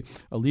Grey,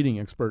 a leading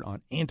expert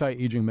on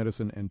anti-aging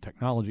medicine and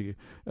technology,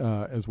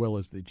 as well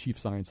as the chief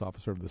science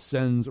officer of the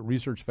SENS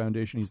Research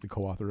Foundation. He's the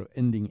co-author of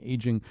Ending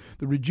Aging,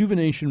 the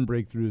rejuvenation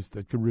breakthroughs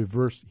that could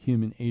reverse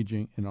human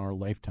aging in our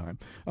lifetime.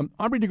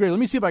 Aubrey de Grey, let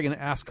me see if I can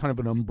ask kind of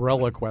an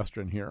umbrella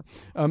question here.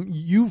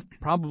 You've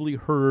probably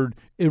heard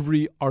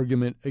every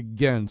argument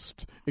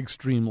against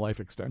extreme life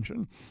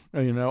extension.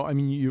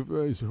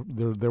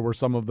 There were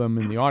some of them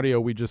in the audio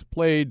we just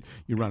played.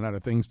 You run out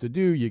of things to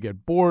do. You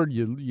get bored.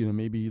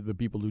 Maybe the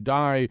people who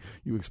die,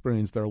 you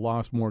experience their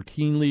loss more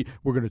keenly.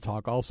 We're going to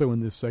talk also in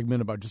this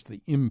segment about just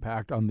the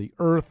impact on the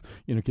earth.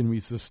 Can we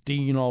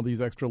sustain all these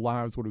extra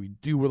lives? What do we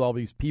do with all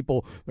these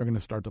people? They're going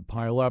to start to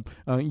pile up.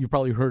 You've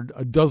probably heard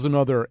a dozen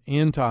other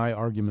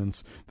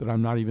anti-arguments that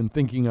I'm not even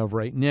thinking of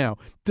right now.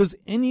 Does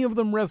any of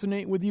them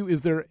resonate with you?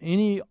 Is there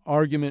any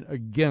argument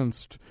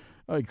against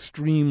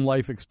extreme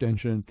life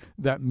extension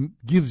that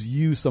gives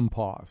you some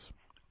pause?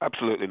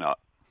 Absolutely not.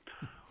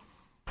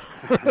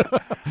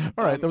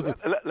 All right.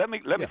 Let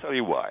me tell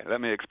you why.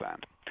 Let me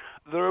expand.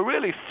 There are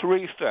really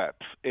three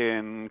steps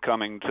in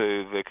coming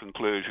to the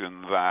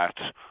conclusion that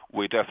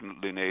we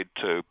definitely need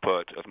to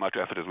put as much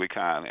effort as we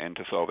can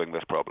into solving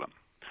this problem.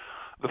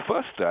 The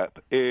first step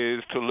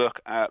is to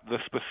look at the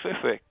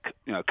specific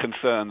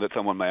concern that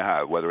someone may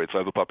have, whether it's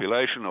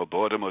overpopulation or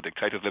boredom or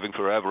dictators living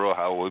forever or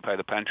how we pay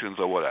the pensions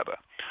or whatever.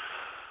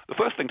 The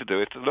first thing to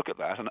do is to look at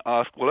that and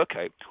ask, well,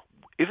 okay,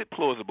 is it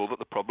plausible that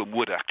the problem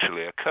would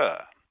actually occur?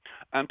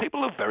 And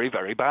people are very,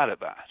 very bad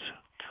at that.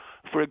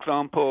 For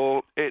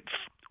example, it's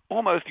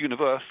almost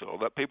universal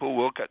that people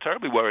will get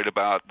terribly worried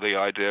about the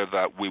idea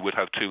that we would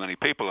have too many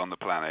people on the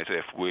planet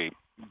if we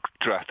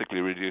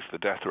drastically reduce the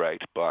death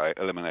rate by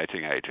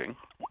eliminating aging.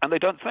 And they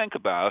don't think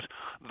about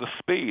the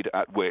speed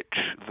at which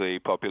the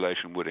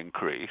population would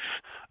increase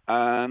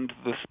and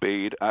the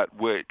speed at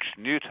which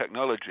new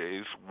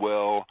technologies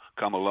will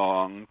come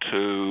along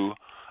to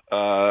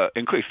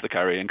increase the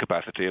carrying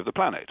capacity of the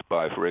planet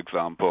by, for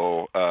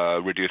example,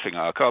 reducing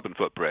our carbon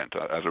footprint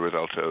as a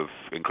result of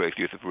increased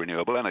use of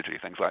renewable energy,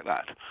 things like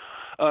that.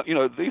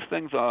 These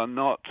things are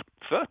not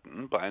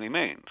certain by any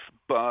means,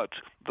 but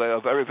they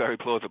are very, very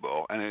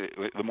plausible. And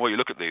the more you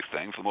look at these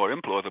things, the more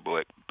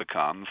implausible it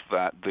becomes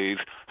that these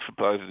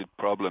supposed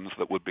problems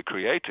that would be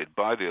created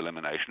by the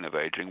elimination of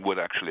aging would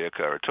actually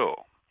occur at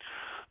all.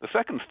 The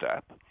second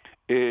step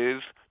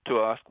is to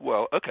ask,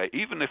 well, okay,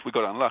 even if we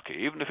got unlucky,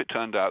 even if it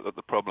turned out that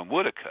the problem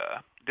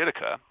did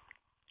occur,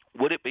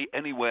 would it be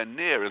anywhere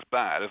near as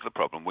bad as the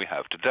problem we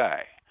have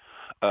today,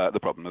 the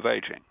problem of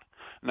aging?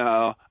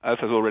 Now, as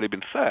has already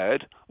been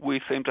said,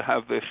 we seem to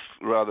have this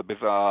rather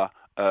bizarre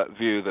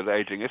view that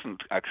aging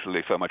isn't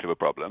actually so much of a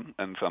problem,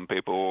 and some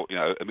people,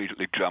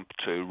 immediately jump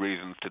to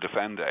reasons to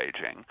defend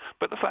aging.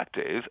 But the fact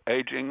is,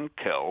 aging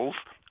kills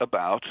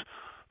about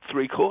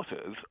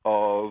 3/4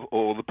 of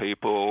all the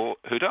people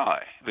who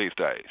die these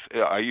days.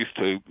 I used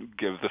to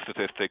give the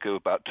statistic of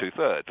about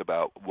 2/3,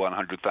 about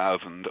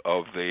 100,000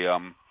 of the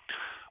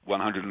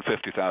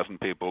 150,000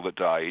 people that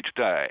die each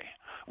day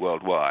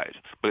worldwide.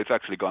 But it's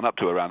actually gone up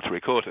to around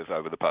 3/4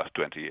 over the past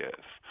 20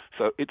 years.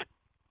 So it's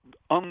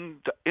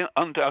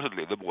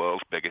undoubtedly the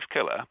world's biggest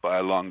killer by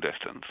a long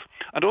distance.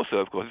 And also,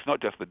 of course, it's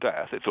not just the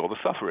death, it's all the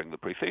suffering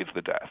that precedes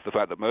the death. The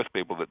fact that most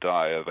people that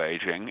die of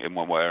aging in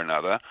one way or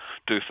another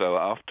do so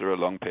after a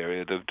long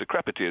period of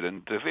decrepitude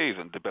and disease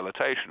and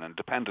debilitation and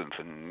dependence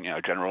and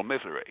general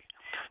misery.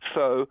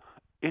 So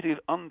it is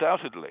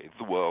undoubtedly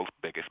the world's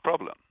biggest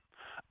problem.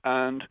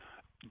 And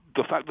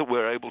the fact that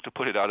we're able to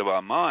put it out of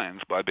our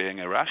minds by being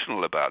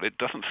irrational about it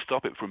doesn't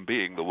stop it from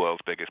being the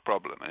world's biggest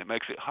problem. And it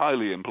makes it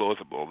highly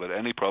implausible that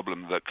any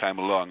problem that came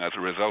along as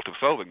a result of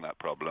solving that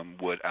problem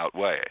would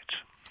outweigh it.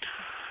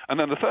 And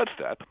then the third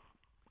step,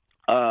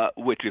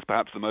 which is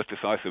perhaps the most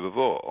decisive of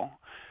all,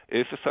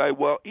 is to say,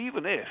 well,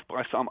 even if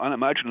by some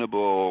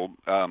unimaginable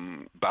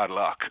bad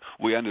luck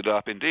we ended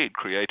up indeed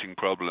creating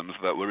problems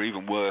that were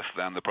even worse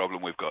than the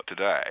problem we've got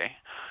today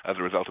as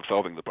a result of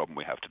solving the problem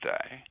we have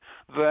today,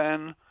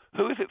 then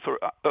who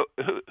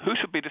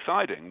should be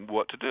deciding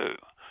what to do?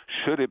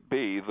 Should it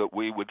be that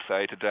we would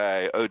say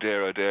today, oh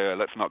dear,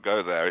 let's not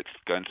go there, it's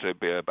going to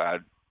be a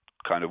bad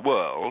kind of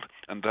world,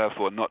 and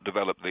therefore not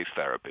develop these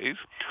therapies?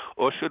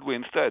 Or should we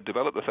instead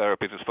develop the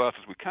therapies as fast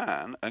as we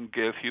can and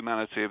give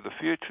humanity of the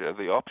future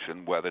the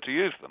option whether to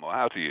use them or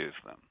how to use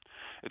them?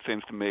 It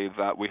seems to me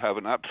that we have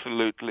an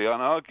absolutely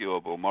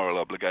unarguable moral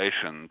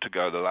obligation to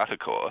go the latter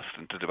course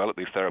and to develop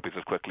these therapies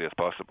as quickly as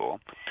possible,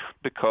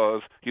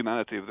 because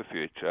humanity of the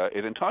future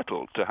is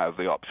entitled to have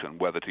the option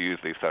whether to use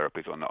these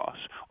therapies or not.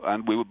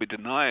 And we would be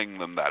denying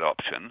them that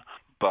option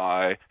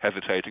by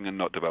hesitating and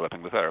not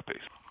developing the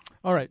therapies.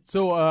 All right,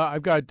 so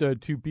I've got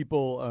two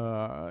people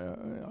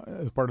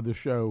as part of the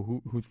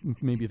show who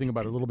maybe think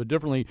about it a little bit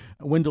differently.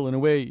 Wendell, in a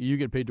way, you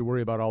get paid to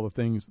worry about all the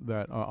things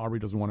that Aubrey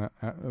doesn't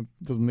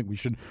think we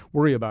should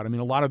worry about. I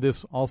mean, a lot of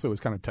this also is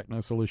kind of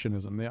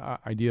techno-solutionism, the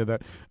idea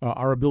that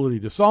our ability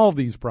to solve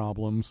these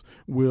problems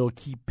will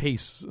keep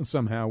pace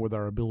somehow with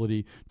our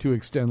ability to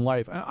extend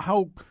life.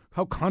 How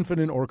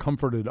confident or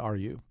comforted are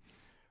you?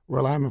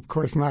 Well, I'm, of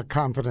course, not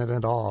confident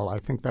at all. I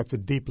think that's a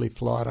deeply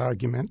flawed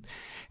argument.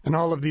 And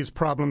all of these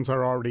problems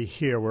are already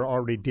here. We're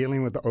already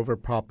dealing with the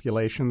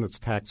overpopulation that's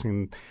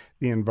taxing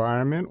the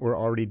environment. We're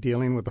already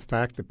dealing with the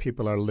fact that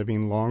people are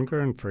living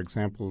longer and, for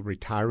example,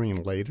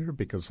 retiring later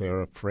because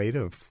they're afraid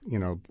of,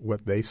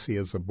 what they see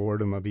as the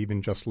boredom of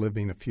even just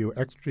living a few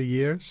extra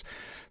years.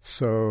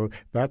 So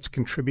that's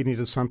contributing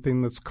to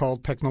something that's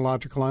called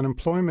technological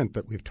unemployment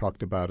that we've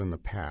talked about in the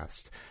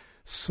past.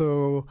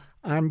 So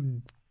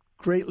I'm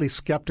greatly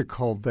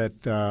skeptical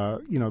that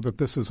that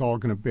this is all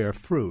going to bear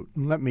fruit.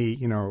 And let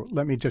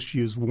me just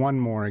use one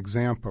more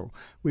example.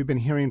 We've been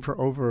hearing for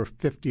over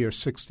 50 or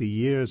 60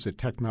 years that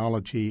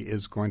technology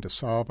is going to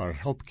solve our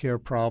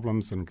healthcare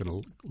problems and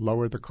going to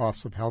lower the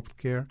cost of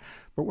healthcare,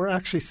 but we're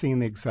actually seeing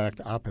the exact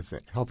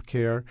opposite.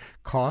 Healthcare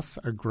costs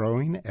are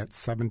growing at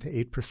 7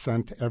 to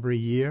 8% every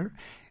year.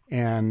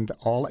 And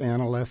all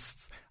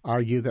analysts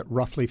argue that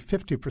roughly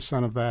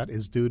 50% of that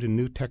is due to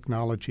new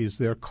technologies,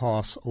 their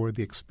costs, or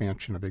the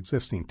expansion of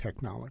existing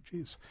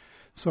technologies.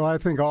 So I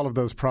think all of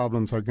those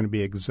problems are going to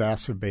be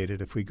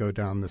exacerbated if we go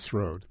down this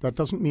road. That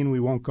doesn't mean we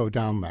won't go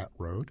down that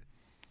road.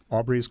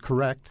 Aubrey is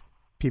correct.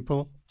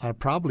 People are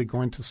probably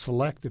going to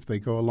select, if they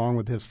go along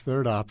with his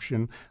third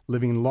option,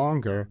 living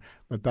longer,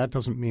 but that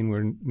doesn't mean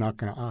we're not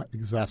going to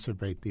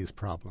exacerbate these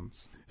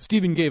problems.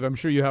 Stephen Gave, I'm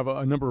sure you have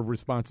a number of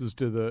responses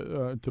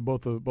to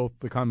both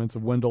the comments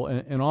of Wendell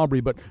and Aubrey,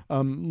 but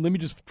let me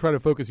just try to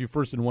focus you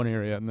first in one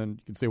area, and then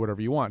you can say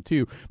whatever you want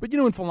too. But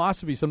in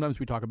philosophy, sometimes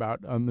we talk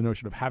about the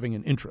notion of having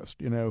an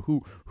interest.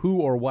 Who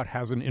or what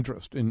has an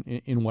interest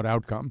in what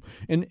outcome?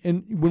 And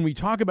when we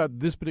talk about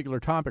this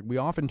particular topic, we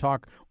often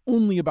talk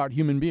only about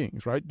human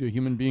beings, right? Do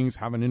human beings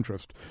have an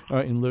interest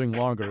in living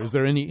longer? Is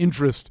there any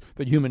interest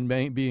that human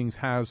beings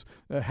have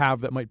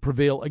that might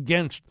prevail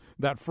against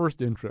that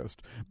first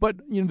interest? But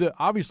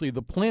obviously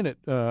the planet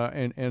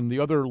and the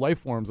other life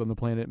forms on the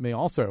planet may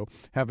also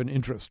have an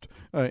interest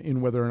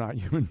in whether or not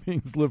human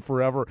beings live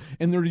forever.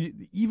 And there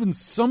even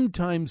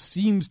sometimes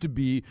seem to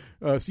be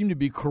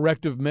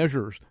corrective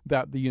measures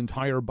that the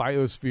entire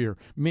biosphere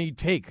may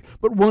take.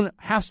 But one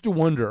has to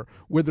wonder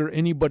whether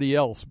anybody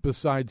else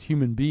besides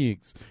human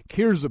beings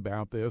cares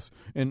about this,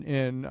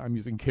 and I'm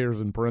using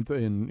cares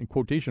in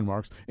quotation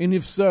marks, and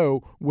if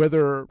so,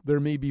 whether there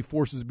may be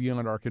forces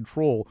beyond our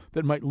control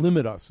that might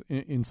limit us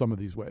in some of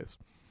these ways.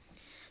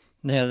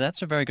 Yeah,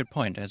 that's a very good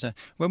point.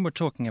 When we're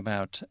talking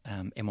about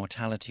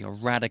immortality or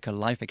radical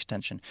life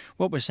extension,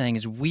 what we're saying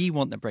is we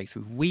want the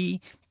breakthrough.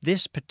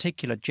 This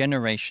particular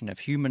generation of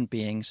human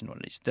beings, and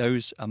at least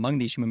those among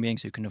these human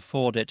beings who can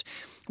afford it,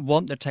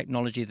 want the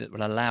technology that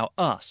will allow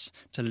us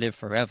to live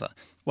forever.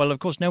 Well, of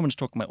course, no one's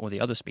talking about all the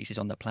other species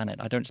on the planet.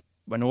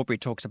 When Aubrey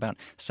talks about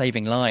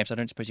saving lives, I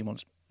don't suppose he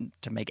wants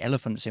to make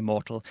elephants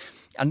immortal.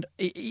 And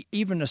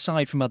even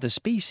aside from other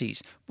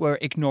species, we're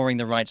ignoring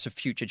the rights of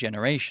future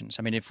generations.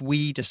 I mean, if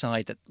we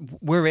decide that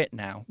we're it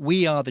now,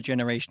 we are the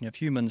generation of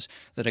humans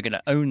that are going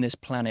to own this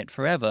planet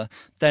forever,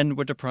 then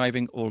we're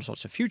depriving all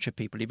sorts of future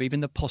people of even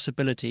the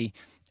possibility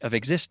of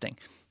existing.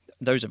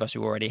 those of us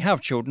who already have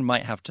children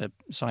might have to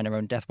sign our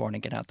own death warrant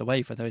and get out the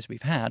way for those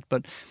we've had.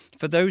 But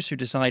for those who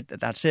decide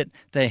that that's it,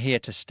 they're here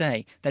to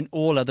stay, then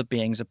all other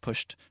beings are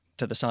pushed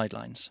to the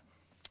sidelines.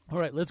 All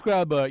right, let's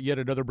grab yet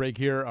another break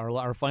here,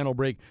 our final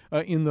break.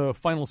 In the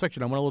final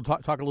section, I want to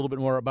talk a little bit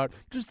more about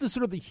just the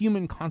sort of the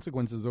human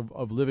consequences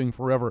of living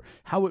forever,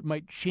 how it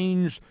might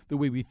change the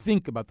way we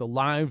think about the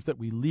lives that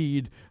we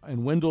lead.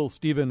 And Wendell,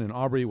 Stephen, and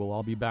Aubrey will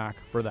all be back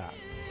for that.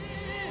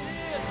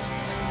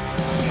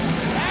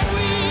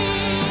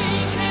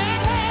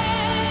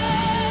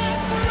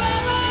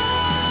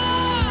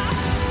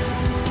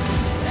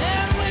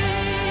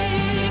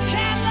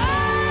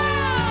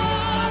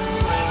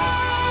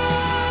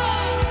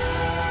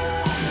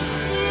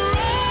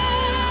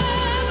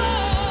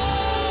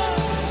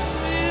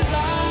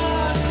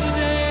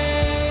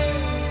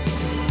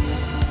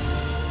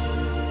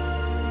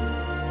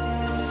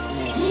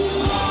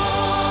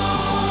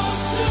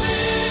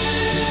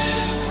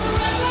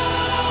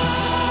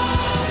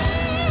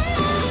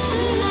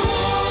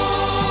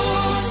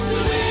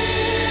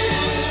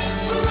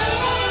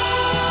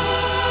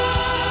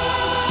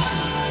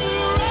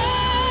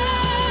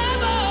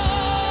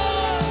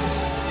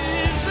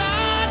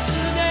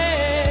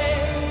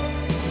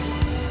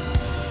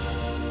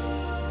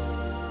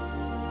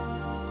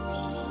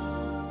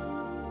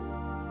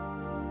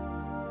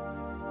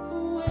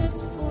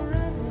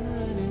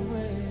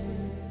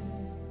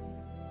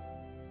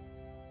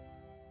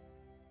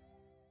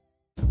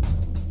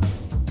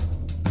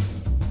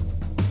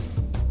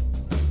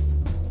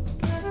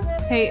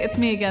 Hey, it's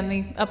me again,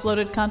 the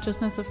uploaded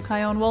consciousness of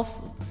Kyone Wolf.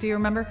 Do you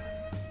remember?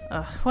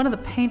 One of the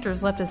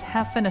painters left his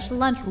half-finished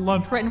lunch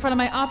right in front of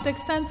my optic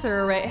sensor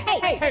array.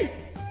 Hey!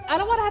 I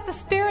don't want to have to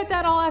stare at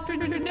that all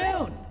afternoon.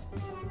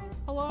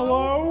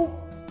 Hello?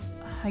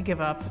 I give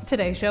up.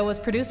 Today's show was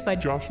produced by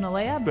Josh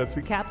Nalea,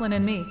 Betsy Kaplan,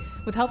 and me,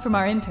 with help from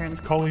our interns,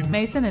 Colleen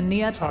Mason and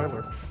Nia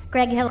Tyler.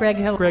 Greg Hill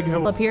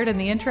Appeared in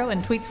the intro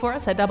and tweets for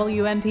us at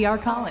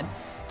WNPR Colin.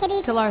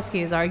 Kitty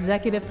Tolarski is our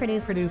executive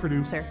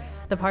producer.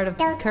 The part of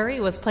Curry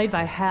was played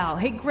by Hal.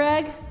 Hey,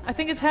 Greg, I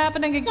think it's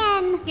happening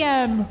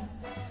again.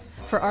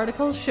 For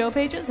articles, show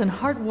pages, and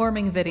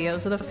heartwarming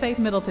videos of the Faith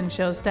Middleton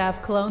Show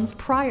staff clones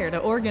prior to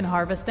organ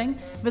harvesting,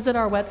 visit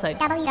our website,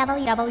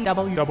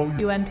 www.unpr.org.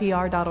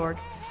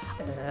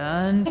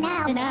 And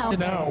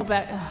now.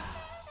 Back.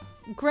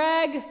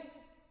 Greg!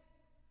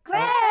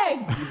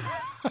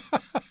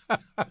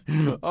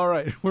 All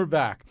right, we're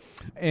back.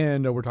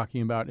 And we're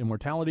talking about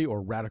immortality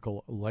or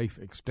radical life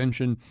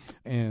extension.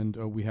 And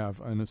we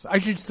have, I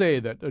should say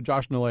that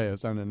Josh Nalea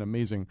has done an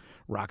amazing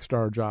rock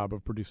star job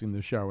of producing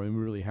this show. And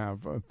we really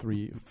have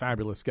three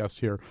fabulous guests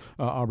here.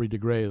 Aubrey de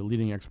Grey, the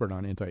leading expert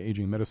on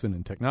anti-aging medicine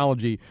and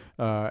technology,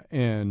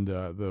 and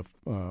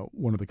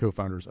one of the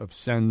co-founders of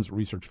SENS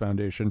Research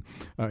Foundation.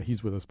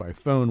 He's with us by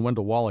phone.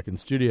 Wendell Wallach in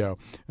studio.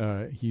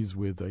 He's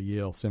with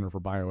Yale Center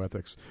for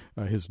Bioethics.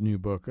 His new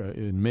book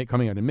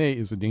coming out in May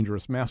is A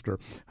Dangerous Master,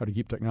 How to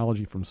Keep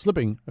Technology from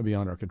Slipping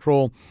Beyond Our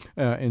Control.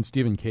 And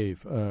Stephen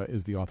Cave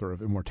is the author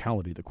of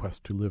Immortality, The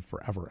Quest to Live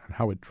Forever, and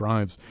How It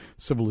Drives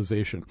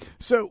Civilization.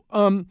 So,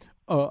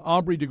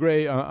 Aubrey de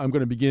Grey, I'm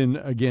going to begin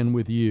again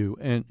with you.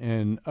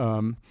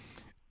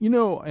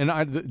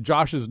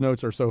 Josh's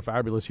notes are so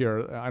fabulous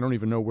here. I don't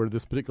even know where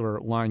this particular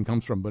line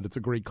comes from, but it's a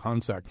great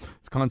concept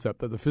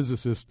that the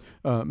physicist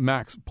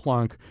Max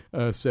Planck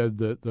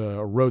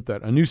wrote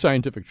that a new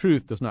scientific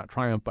truth does not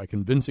triumph by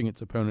convincing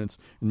its opponents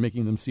and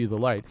making them see the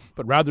light,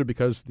 but rather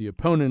because the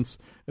opponents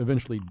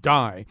eventually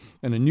die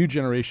and a new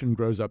generation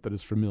grows up that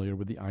is familiar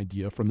with the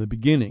idea from the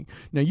beginning.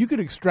 Now, you could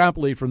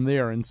extrapolate from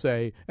there and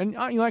say,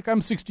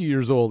 I'm 60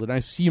 years old and I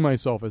see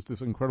myself as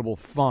this incredible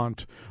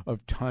font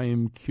of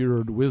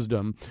time-cured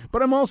wisdom.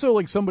 But I'm also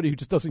like somebody who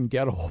just doesn't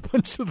get a whole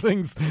bunch of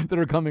things that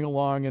are coming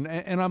along.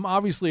 And I'm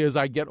obviously, as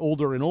I get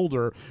older and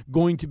older,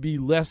 going to be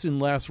less and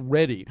less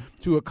ready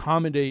to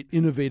accommodate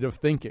innovative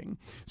thinking.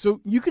 So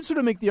you could sort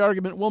of make the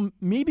argument, well,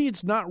 maybe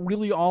it's not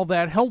really all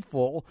that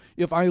helpful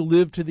if I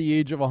live to the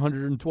age of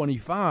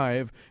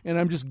 125 and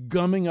I'm just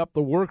gumming up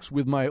the works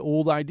with my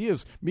old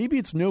ideas. Maybe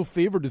it's no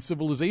favor to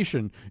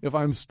civilization if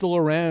I'm still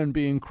around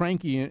being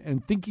cranky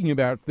and thinking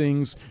about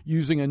things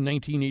using a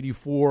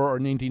 1984 or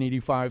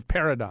 1985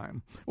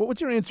 paradigm. Well,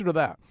 what's your answer to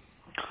that?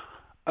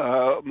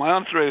 My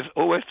answer is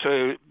always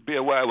to be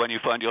aware when you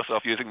find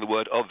yourself using the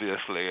word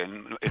obviously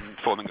in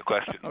forming a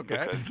question,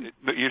 because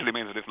it usually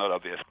means that it's not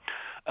obvious.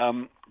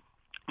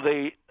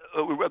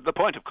 The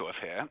point, of course,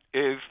 here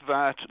is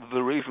that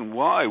the reason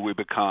why we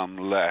become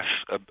less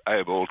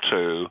able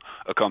to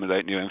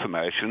accommodate new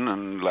information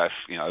and less,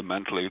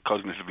 mentally,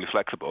 cognitively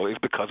flexible is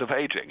because of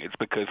aging. It's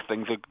because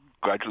things are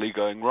gradually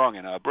going wrong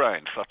in our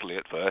brain, subtly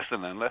at first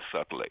and then less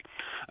subtly.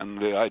 And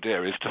the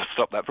idea is to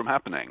stop that from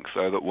happening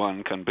so that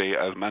one can be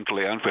as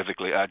mentally and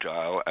physically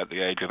agile at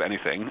the age of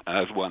anything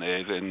as one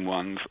is in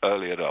one's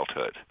early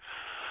adulthood.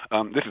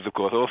 This is, of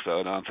course, also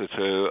an answer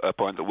to a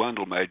point that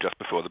Wendell made just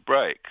before the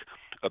break,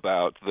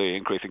 about the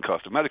increasing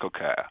cost of medical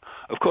care.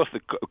 Of course,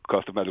 the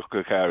cost of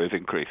medical care is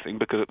increasing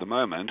because at the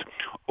moment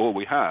all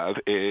we have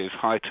is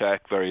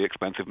high-tech, very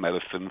expensive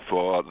medicine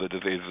for the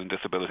diseases and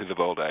disabilities of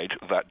old age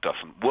that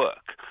doesn't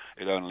work.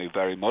 It only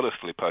very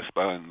modestly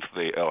postpones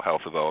the ill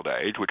health of old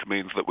age, which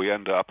means that we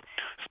end up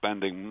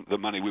spending the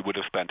money we would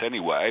have spent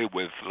anyway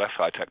with less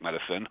high-tech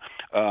medicine,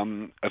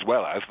 as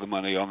well as the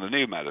money on the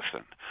new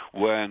medicine.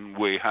 When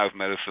we have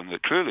medicine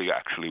that truly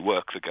actually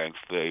works against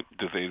the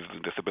diseases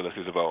and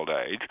disabilities of old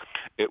age,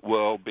 it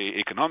will be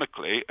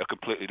economically a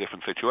completely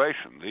different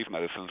situation. These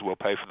medicines will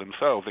pay for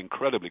themselves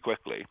incredibly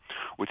quickly,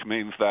 which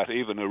means that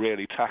even a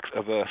really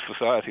tax-averse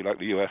society like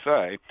the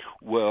USA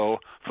will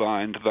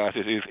find that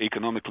it is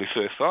economically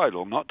suicidal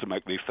not to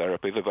make these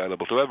therapies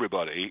available to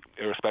everybody,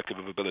 irrespective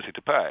of ability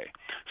to pay,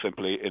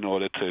 simply in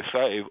order to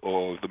save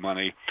all of the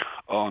money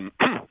on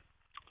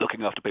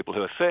looking after people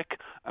who are sick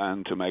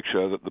and to make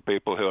sure that the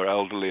people who are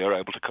elderly are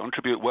able to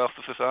contribute wealth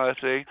to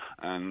society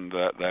and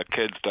that their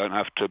kids don't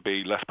have to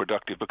be less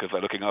productive because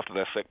they're looking after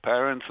their sick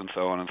parents and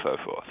so on and so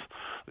forth.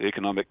 The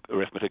economic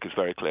arithmetic is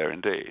very clear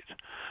indeed.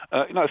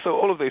 So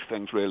all of these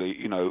things really,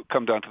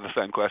 come down to the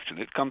same question.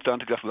 It comes down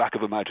to just lack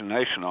of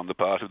imagination on the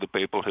part of the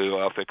people who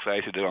are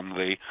fixated on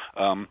the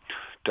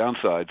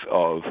downsides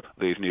of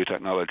these new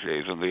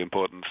technologies and the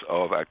importance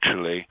of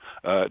actually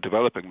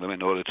developing them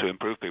in order to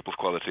improve people's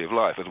quality of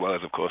life, as well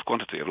as, of course,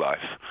 quantity of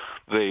life.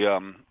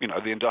 The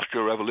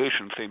Industrial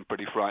Revolution seemed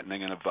pretty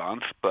frightening in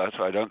advance, but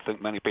I don't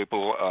think many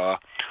people are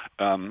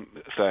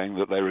saying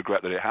that they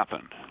regret that it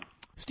happened.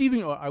 Stephen,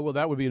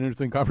 that would be an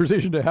interesting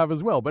conversation to have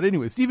as well. But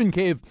anyway, Stephen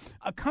Cave,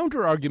 a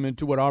counter-argument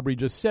to what Aubrey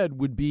just said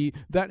would be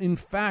that, in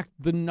fact,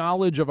 the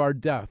knowledge of our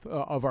death,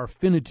 of our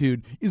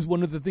finitude, is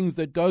one of the things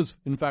that does,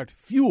 in fact,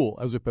 fuel,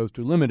 as opposed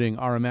to limiting,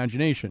 our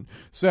imagination.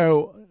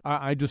 So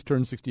I just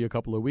turned 60 a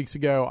couple of weeks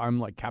ago. I'm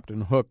like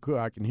Captain Hook.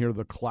 I can hear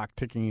the clock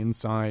ticking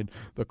inside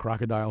the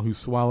crocodile who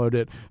swallowed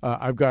it.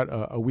 I've got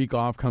a week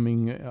off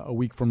coming a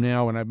week from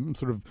now, and I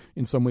sort of,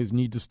 in some ways,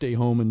 need to stay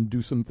home and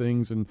do some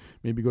things and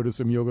maybe go to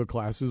some yoga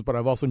classes. But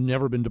I've also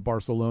never been to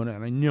Barcelona,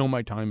 and I know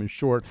my time is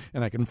short,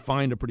 and I can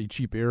find a pretty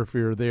cheap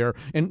airfare there.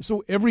 And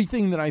so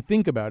everything that I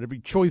think about, every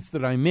choice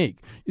that I make,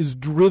 is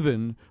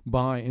driven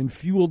by and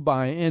fueled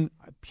by and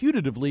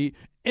putatively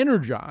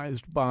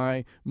energized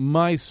by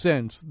my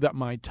sense that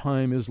my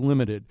time is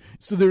limited.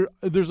 So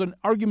there's an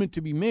argument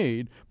to be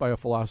made by a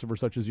philosopher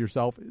such as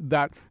yourself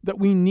that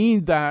we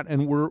need that,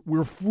 and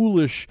we're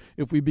foolish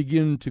if we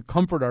begin to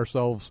comfort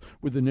ourselves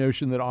with the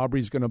notion that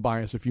Aubrey's going to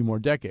buy us a few more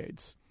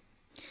decades.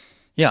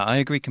 Yeah, I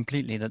agree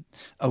completely that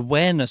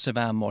awareness of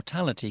our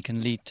mortality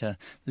can lead to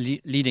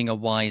leading a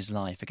wise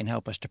life. It can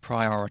help us to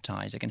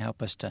prioritize. It can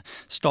help us to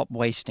stop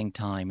wasting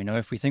time.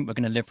 If we think we're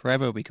going to live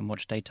forever, we can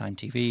watch daytime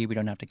TV. We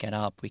don't have to get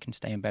up. We can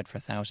stay in bed for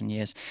 1,000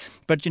 years.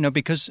 But,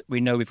 because we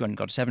know we've only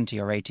got 70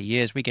 or 80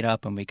 years, we get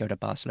up and we go to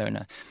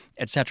Barcelona,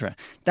 etc.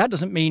 That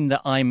doesn't mean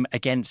that I'm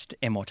against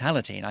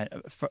immortality.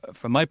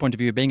 From my point of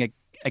view, being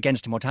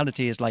against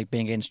immortality is like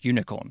being against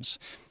unicorns.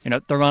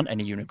 There aren't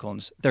any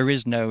unicorns. There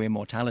is no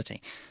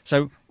immortality.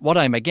 So what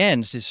I'm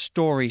against is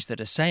stories that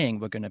are saying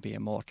we're going to be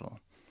immortal.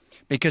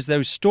 Because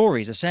those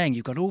stories are saying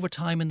you've got all the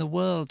time in the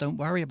world, don't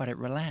worry about it,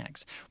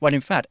 relax. When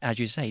in fact, as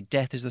you say,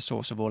 death is the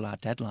source of all our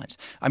deadlines.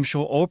 I'm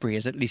sure Aubrey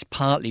is at least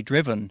partly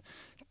driven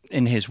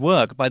in his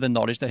work by the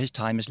knowledge that his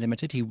time is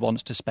limited. He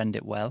wants to spend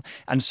it well.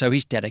 And so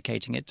he's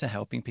dedicating it to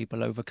helping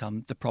people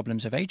overcome the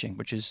problems of aging,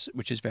 which is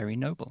very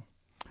noble.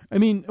 I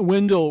mean,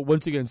 Wendell,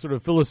 once again, sort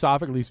of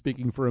philosophically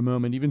speaking for a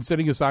moment, even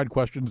setting aside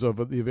questions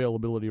of the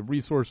availability of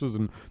resources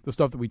and the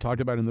stuff that we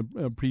talked about in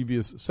the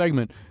previous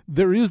segment,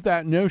 there is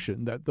that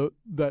notion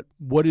that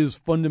what is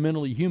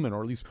fundamentally human,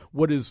 or at least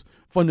what is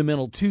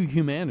fundamental to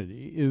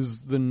humanity,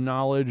 is the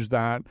knowledge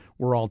that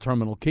we're all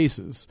terminal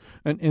cases.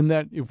 And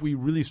that if we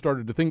really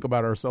started to think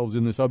about ourselves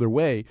in this other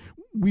way,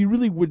 we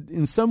really would,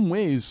 in some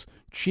ways,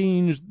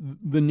 change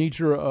the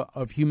nature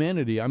of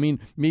humanity. I mean,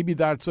 maybe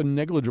that's a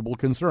negligible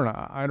concern.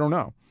 I don't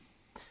know.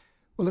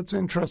 Well, it's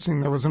interesting.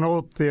 There was an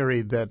old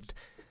theory that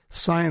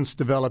science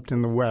developed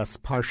in the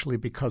West partially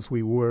because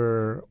we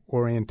were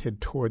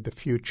oriented toward the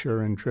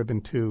future and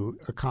driven to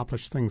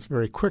accomplish things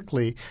very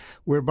quickly,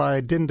 whereby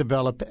it didn't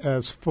develop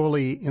as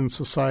fully in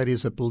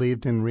societies that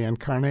believed in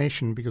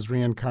reincarnation, because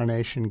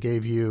reincarnation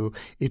gave you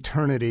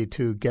eternity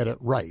to get it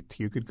right.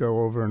 You could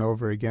go over and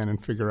over again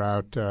and figure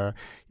out,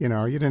 you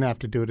didn't have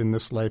to do it in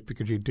this life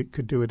because you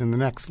could do it in the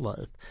next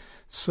life.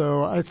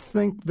 So I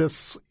think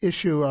this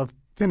issue of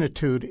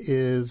finitude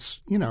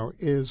is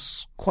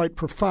quite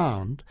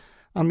profound.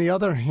 On the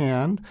other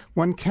hand,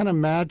 one can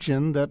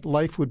imagine that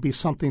life would be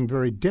something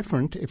very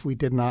different if we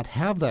did not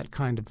have that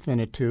kind of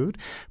finitude.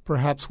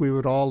 Perhaps we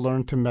would all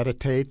learn to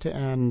meditate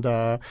and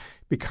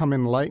become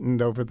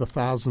enlightened over the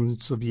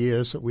thousands of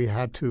years that we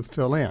had to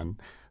fill in.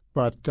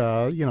 But,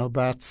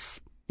 that's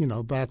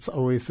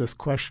always this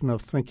question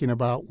of thinking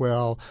about,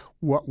 well,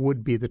 what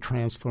would be the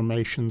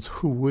transformations?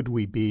 Who would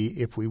we be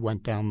if we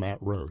went down that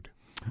road?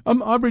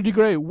 Aubrey de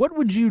Grey, what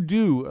would you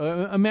do?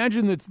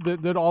 Imagine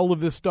that all of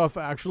this stuff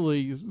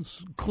actually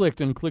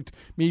clicked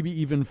maybe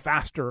even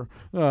faster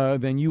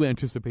than you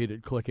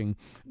anticipated clicking.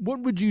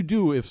 What would you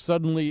do if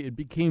suddenly it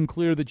became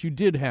clear that you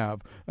did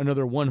have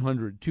another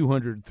 100,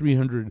 200,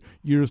 300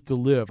 years to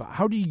live?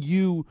 How do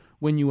you,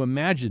 when you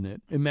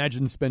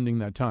imagine spending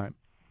that time?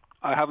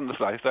 I haven't the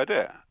slightest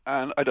idea,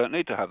 and I don't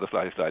need to have the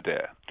slightest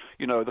idea.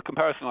 The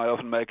comparison I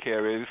often make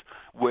here is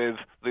with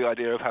the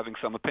idea of having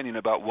some opinion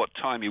about what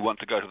time you want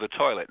to go to the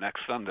toilet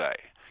next Sunday.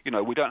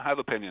 We don't have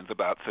opinions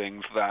about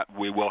things that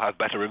we will have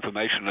better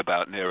information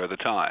about nearer the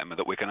time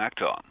that we can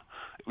act on.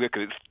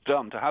 Because it's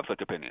dumb to have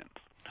such opinions.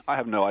 I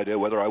have no idea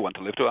whether I want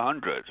to live to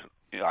 100,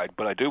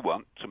 but I do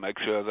want to make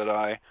sure that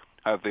I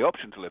have the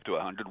option to live to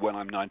 100 when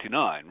I'm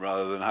 99,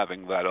 rather than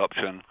having that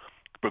option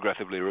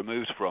progressively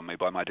removed from me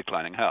by my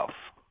declining health.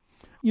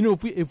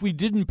 If we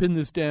didn't pin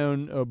this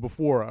down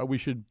before, we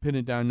should pin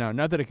it down now.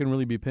 Not that it can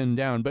really be pinned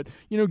down, but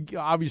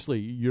obviously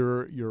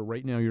you're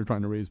right now you're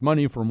trying to raise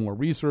money for more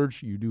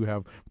research. You do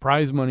have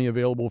prize money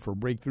available for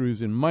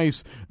breakthroughs in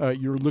mice.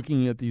 You're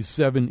looking at these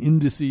 7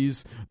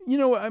 indices.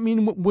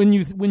 When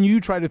you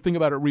try to think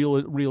about it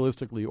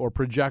realistically or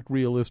project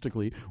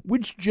realistically,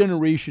 which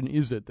generation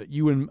is it that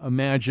you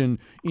imagine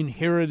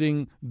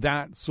inheriting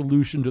that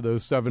solution to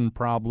those 7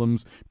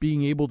 problems,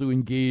 being able to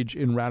engage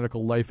in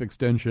radical life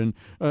extension?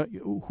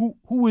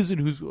 Who is it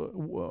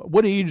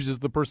what age is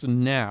the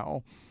person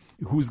now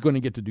who's going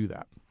to get to do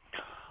that?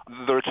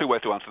 There are 2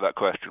 ways to answer that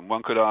question.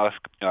 One could ask,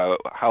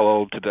 how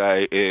old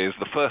today is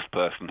the first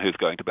person who's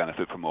going to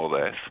benefit from all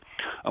this?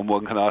 And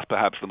one can ask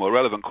perhaps the more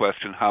relevant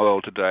question, how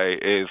old today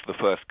is the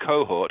first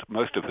cohort,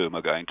 most of whom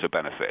are going to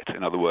benefit?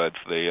 In other words,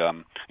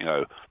 the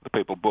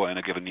people born in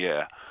a given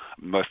year,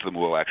 most of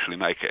them will actually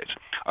make it.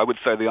 I would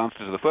say the answer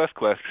to the first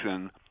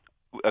question,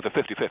 as a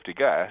 50-50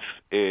 guess,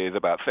 is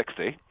about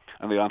 60.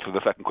 And the answer to the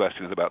second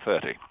question is about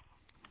 30.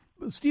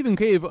 Stephen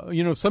Cave,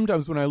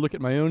 sometimes when I look at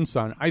my own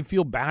son, I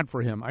feel bad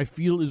for him. I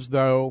feel as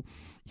though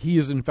he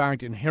is, in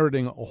fact,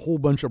 inheriting a whole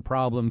bunch of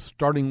problems,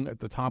 starting at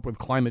the top with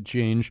climate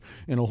change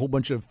and a whole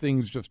bunch of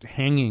things just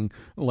hanging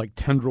like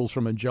tendrils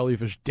from a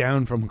jellyfish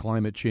down from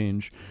climate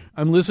change.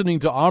 I'm listening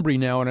to Aubrey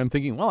now, and I'm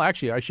thinking, well,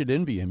 actually, I should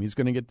envy him. He's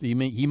going to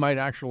he might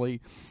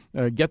actually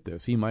get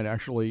this. He might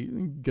actually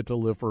get to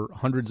live for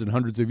hundreds and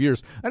hundreds of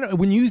years. I don't know,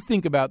 when you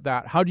think about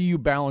that, how do you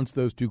balance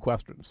those 2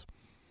 questions?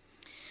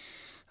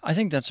 I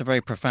think that's a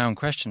very profound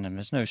question, and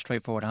there's no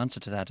straightforward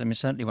answer to that. I mean,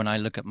 certainly when I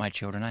look at my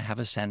children, I have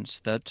a sense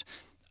that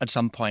at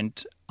some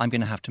point I'm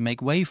going to have to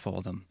make way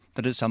for them,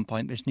 that at some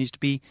point this needs to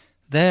be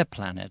their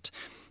planet.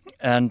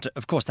 And,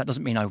 of course, that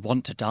doesn't mean I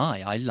want to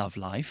die. I love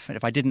life. And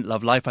if I didn't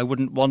love life, I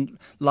wouldn't want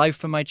life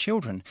for my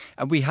children.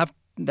 And we have,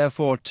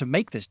 therefore, to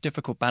make this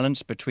difficult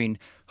balance between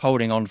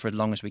holding on for as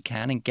long as we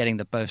can and getting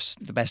the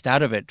best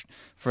out of it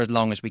for as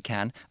long as we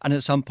can, and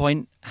at some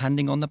point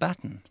handing on the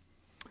baton.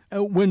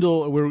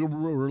 Wendell,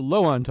 we're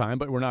low on time,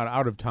 but we're not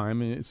out of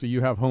time, so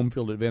you have home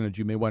field advantage.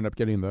 You may wind up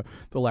getting the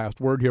last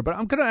word here. But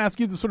I'm going to ask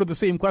you sort of the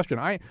same question.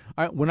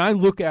 When I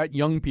look at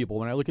young people,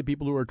 when I look at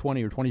people who are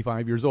 20 or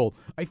 25 years old,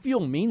 I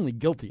feel mainly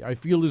guilty. I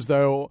feel as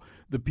though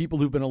the people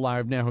who've been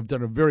alive now have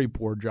done a very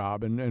poor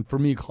job. And for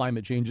me,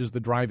 climate change is the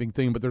driving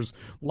thing, but there's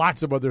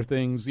lots of other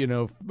things,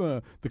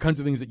 the kinds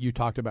of things that you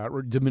talked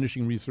about,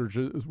 diminishing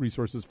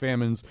resources,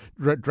 famines,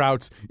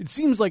 droughts. It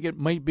seems like it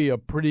might be a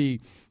pretty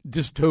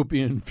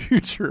dystopian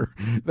future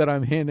that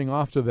I'm handing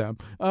off to them.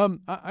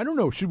 I don't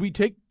know. Should we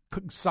take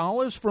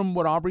solace from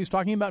what Aubrey's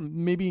talking about?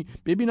 Maybe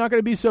not going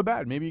to be so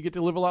bad. Maybe you get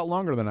to live a lot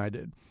longer than I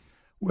did.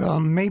 Well,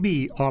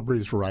 maybe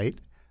Aubrey's right,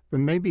 but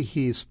maybe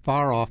he's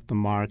far off the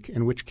mark,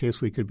 in which case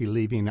we could be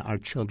leaving our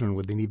children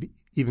with an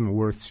even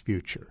worse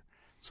future.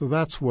 So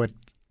that's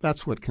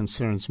what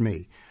concerns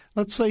me.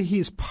 Let's say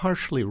he's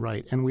partially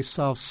right, and we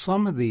solve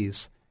some of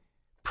these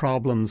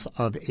problems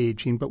of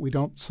aging, but we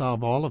don't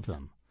solve all of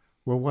them.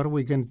 Well, what are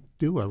we going to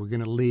do? Are we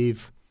going to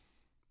leave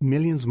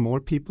millions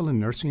more people in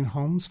nursing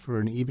homes for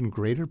an even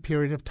greater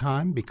period of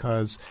time?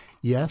 Because,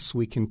 yes,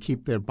 we can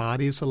keep their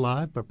bodies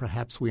alive, but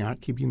perhaps we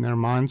aren't keeping their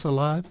minds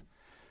alive.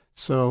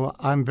 So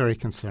I'm very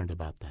concerned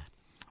about that.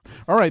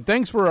 All right.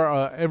 Thanks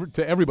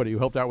to everybody who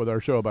helped out with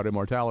our show about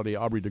immortality.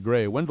 Aubrey de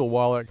Grey, Wendell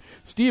Wallach,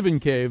 Stephen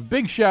Cave.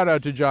 Big shout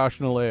out to Josh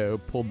Naleo who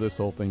pulled this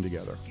whole thing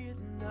together.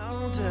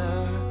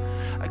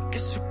 I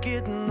guess we're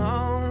getting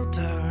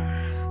older.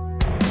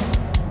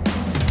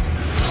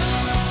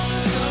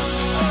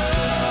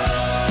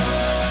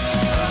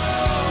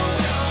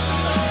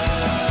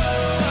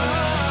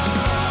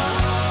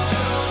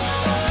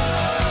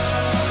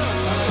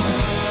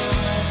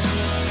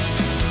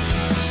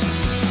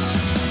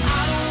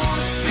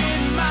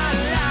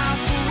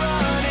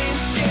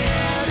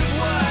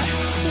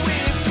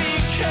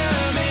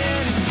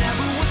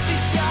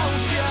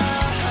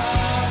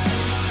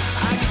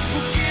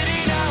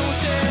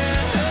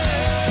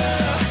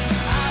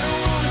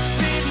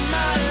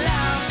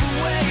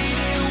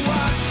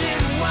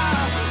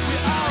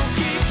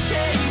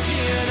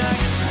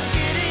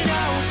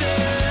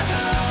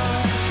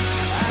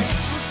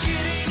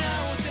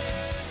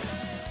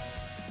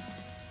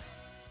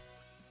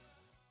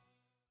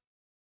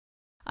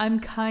 I'm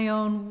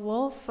Kyone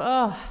Wolf.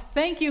 Oh,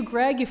 thank you,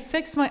 Greg. You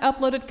fixed my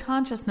uploaded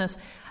consciousness.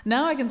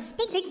 Now I can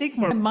speak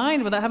my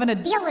mind without having to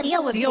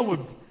deal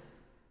with.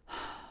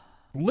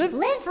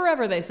 Live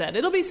forever, they said.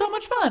 It'll be so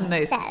much fun,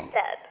 they said.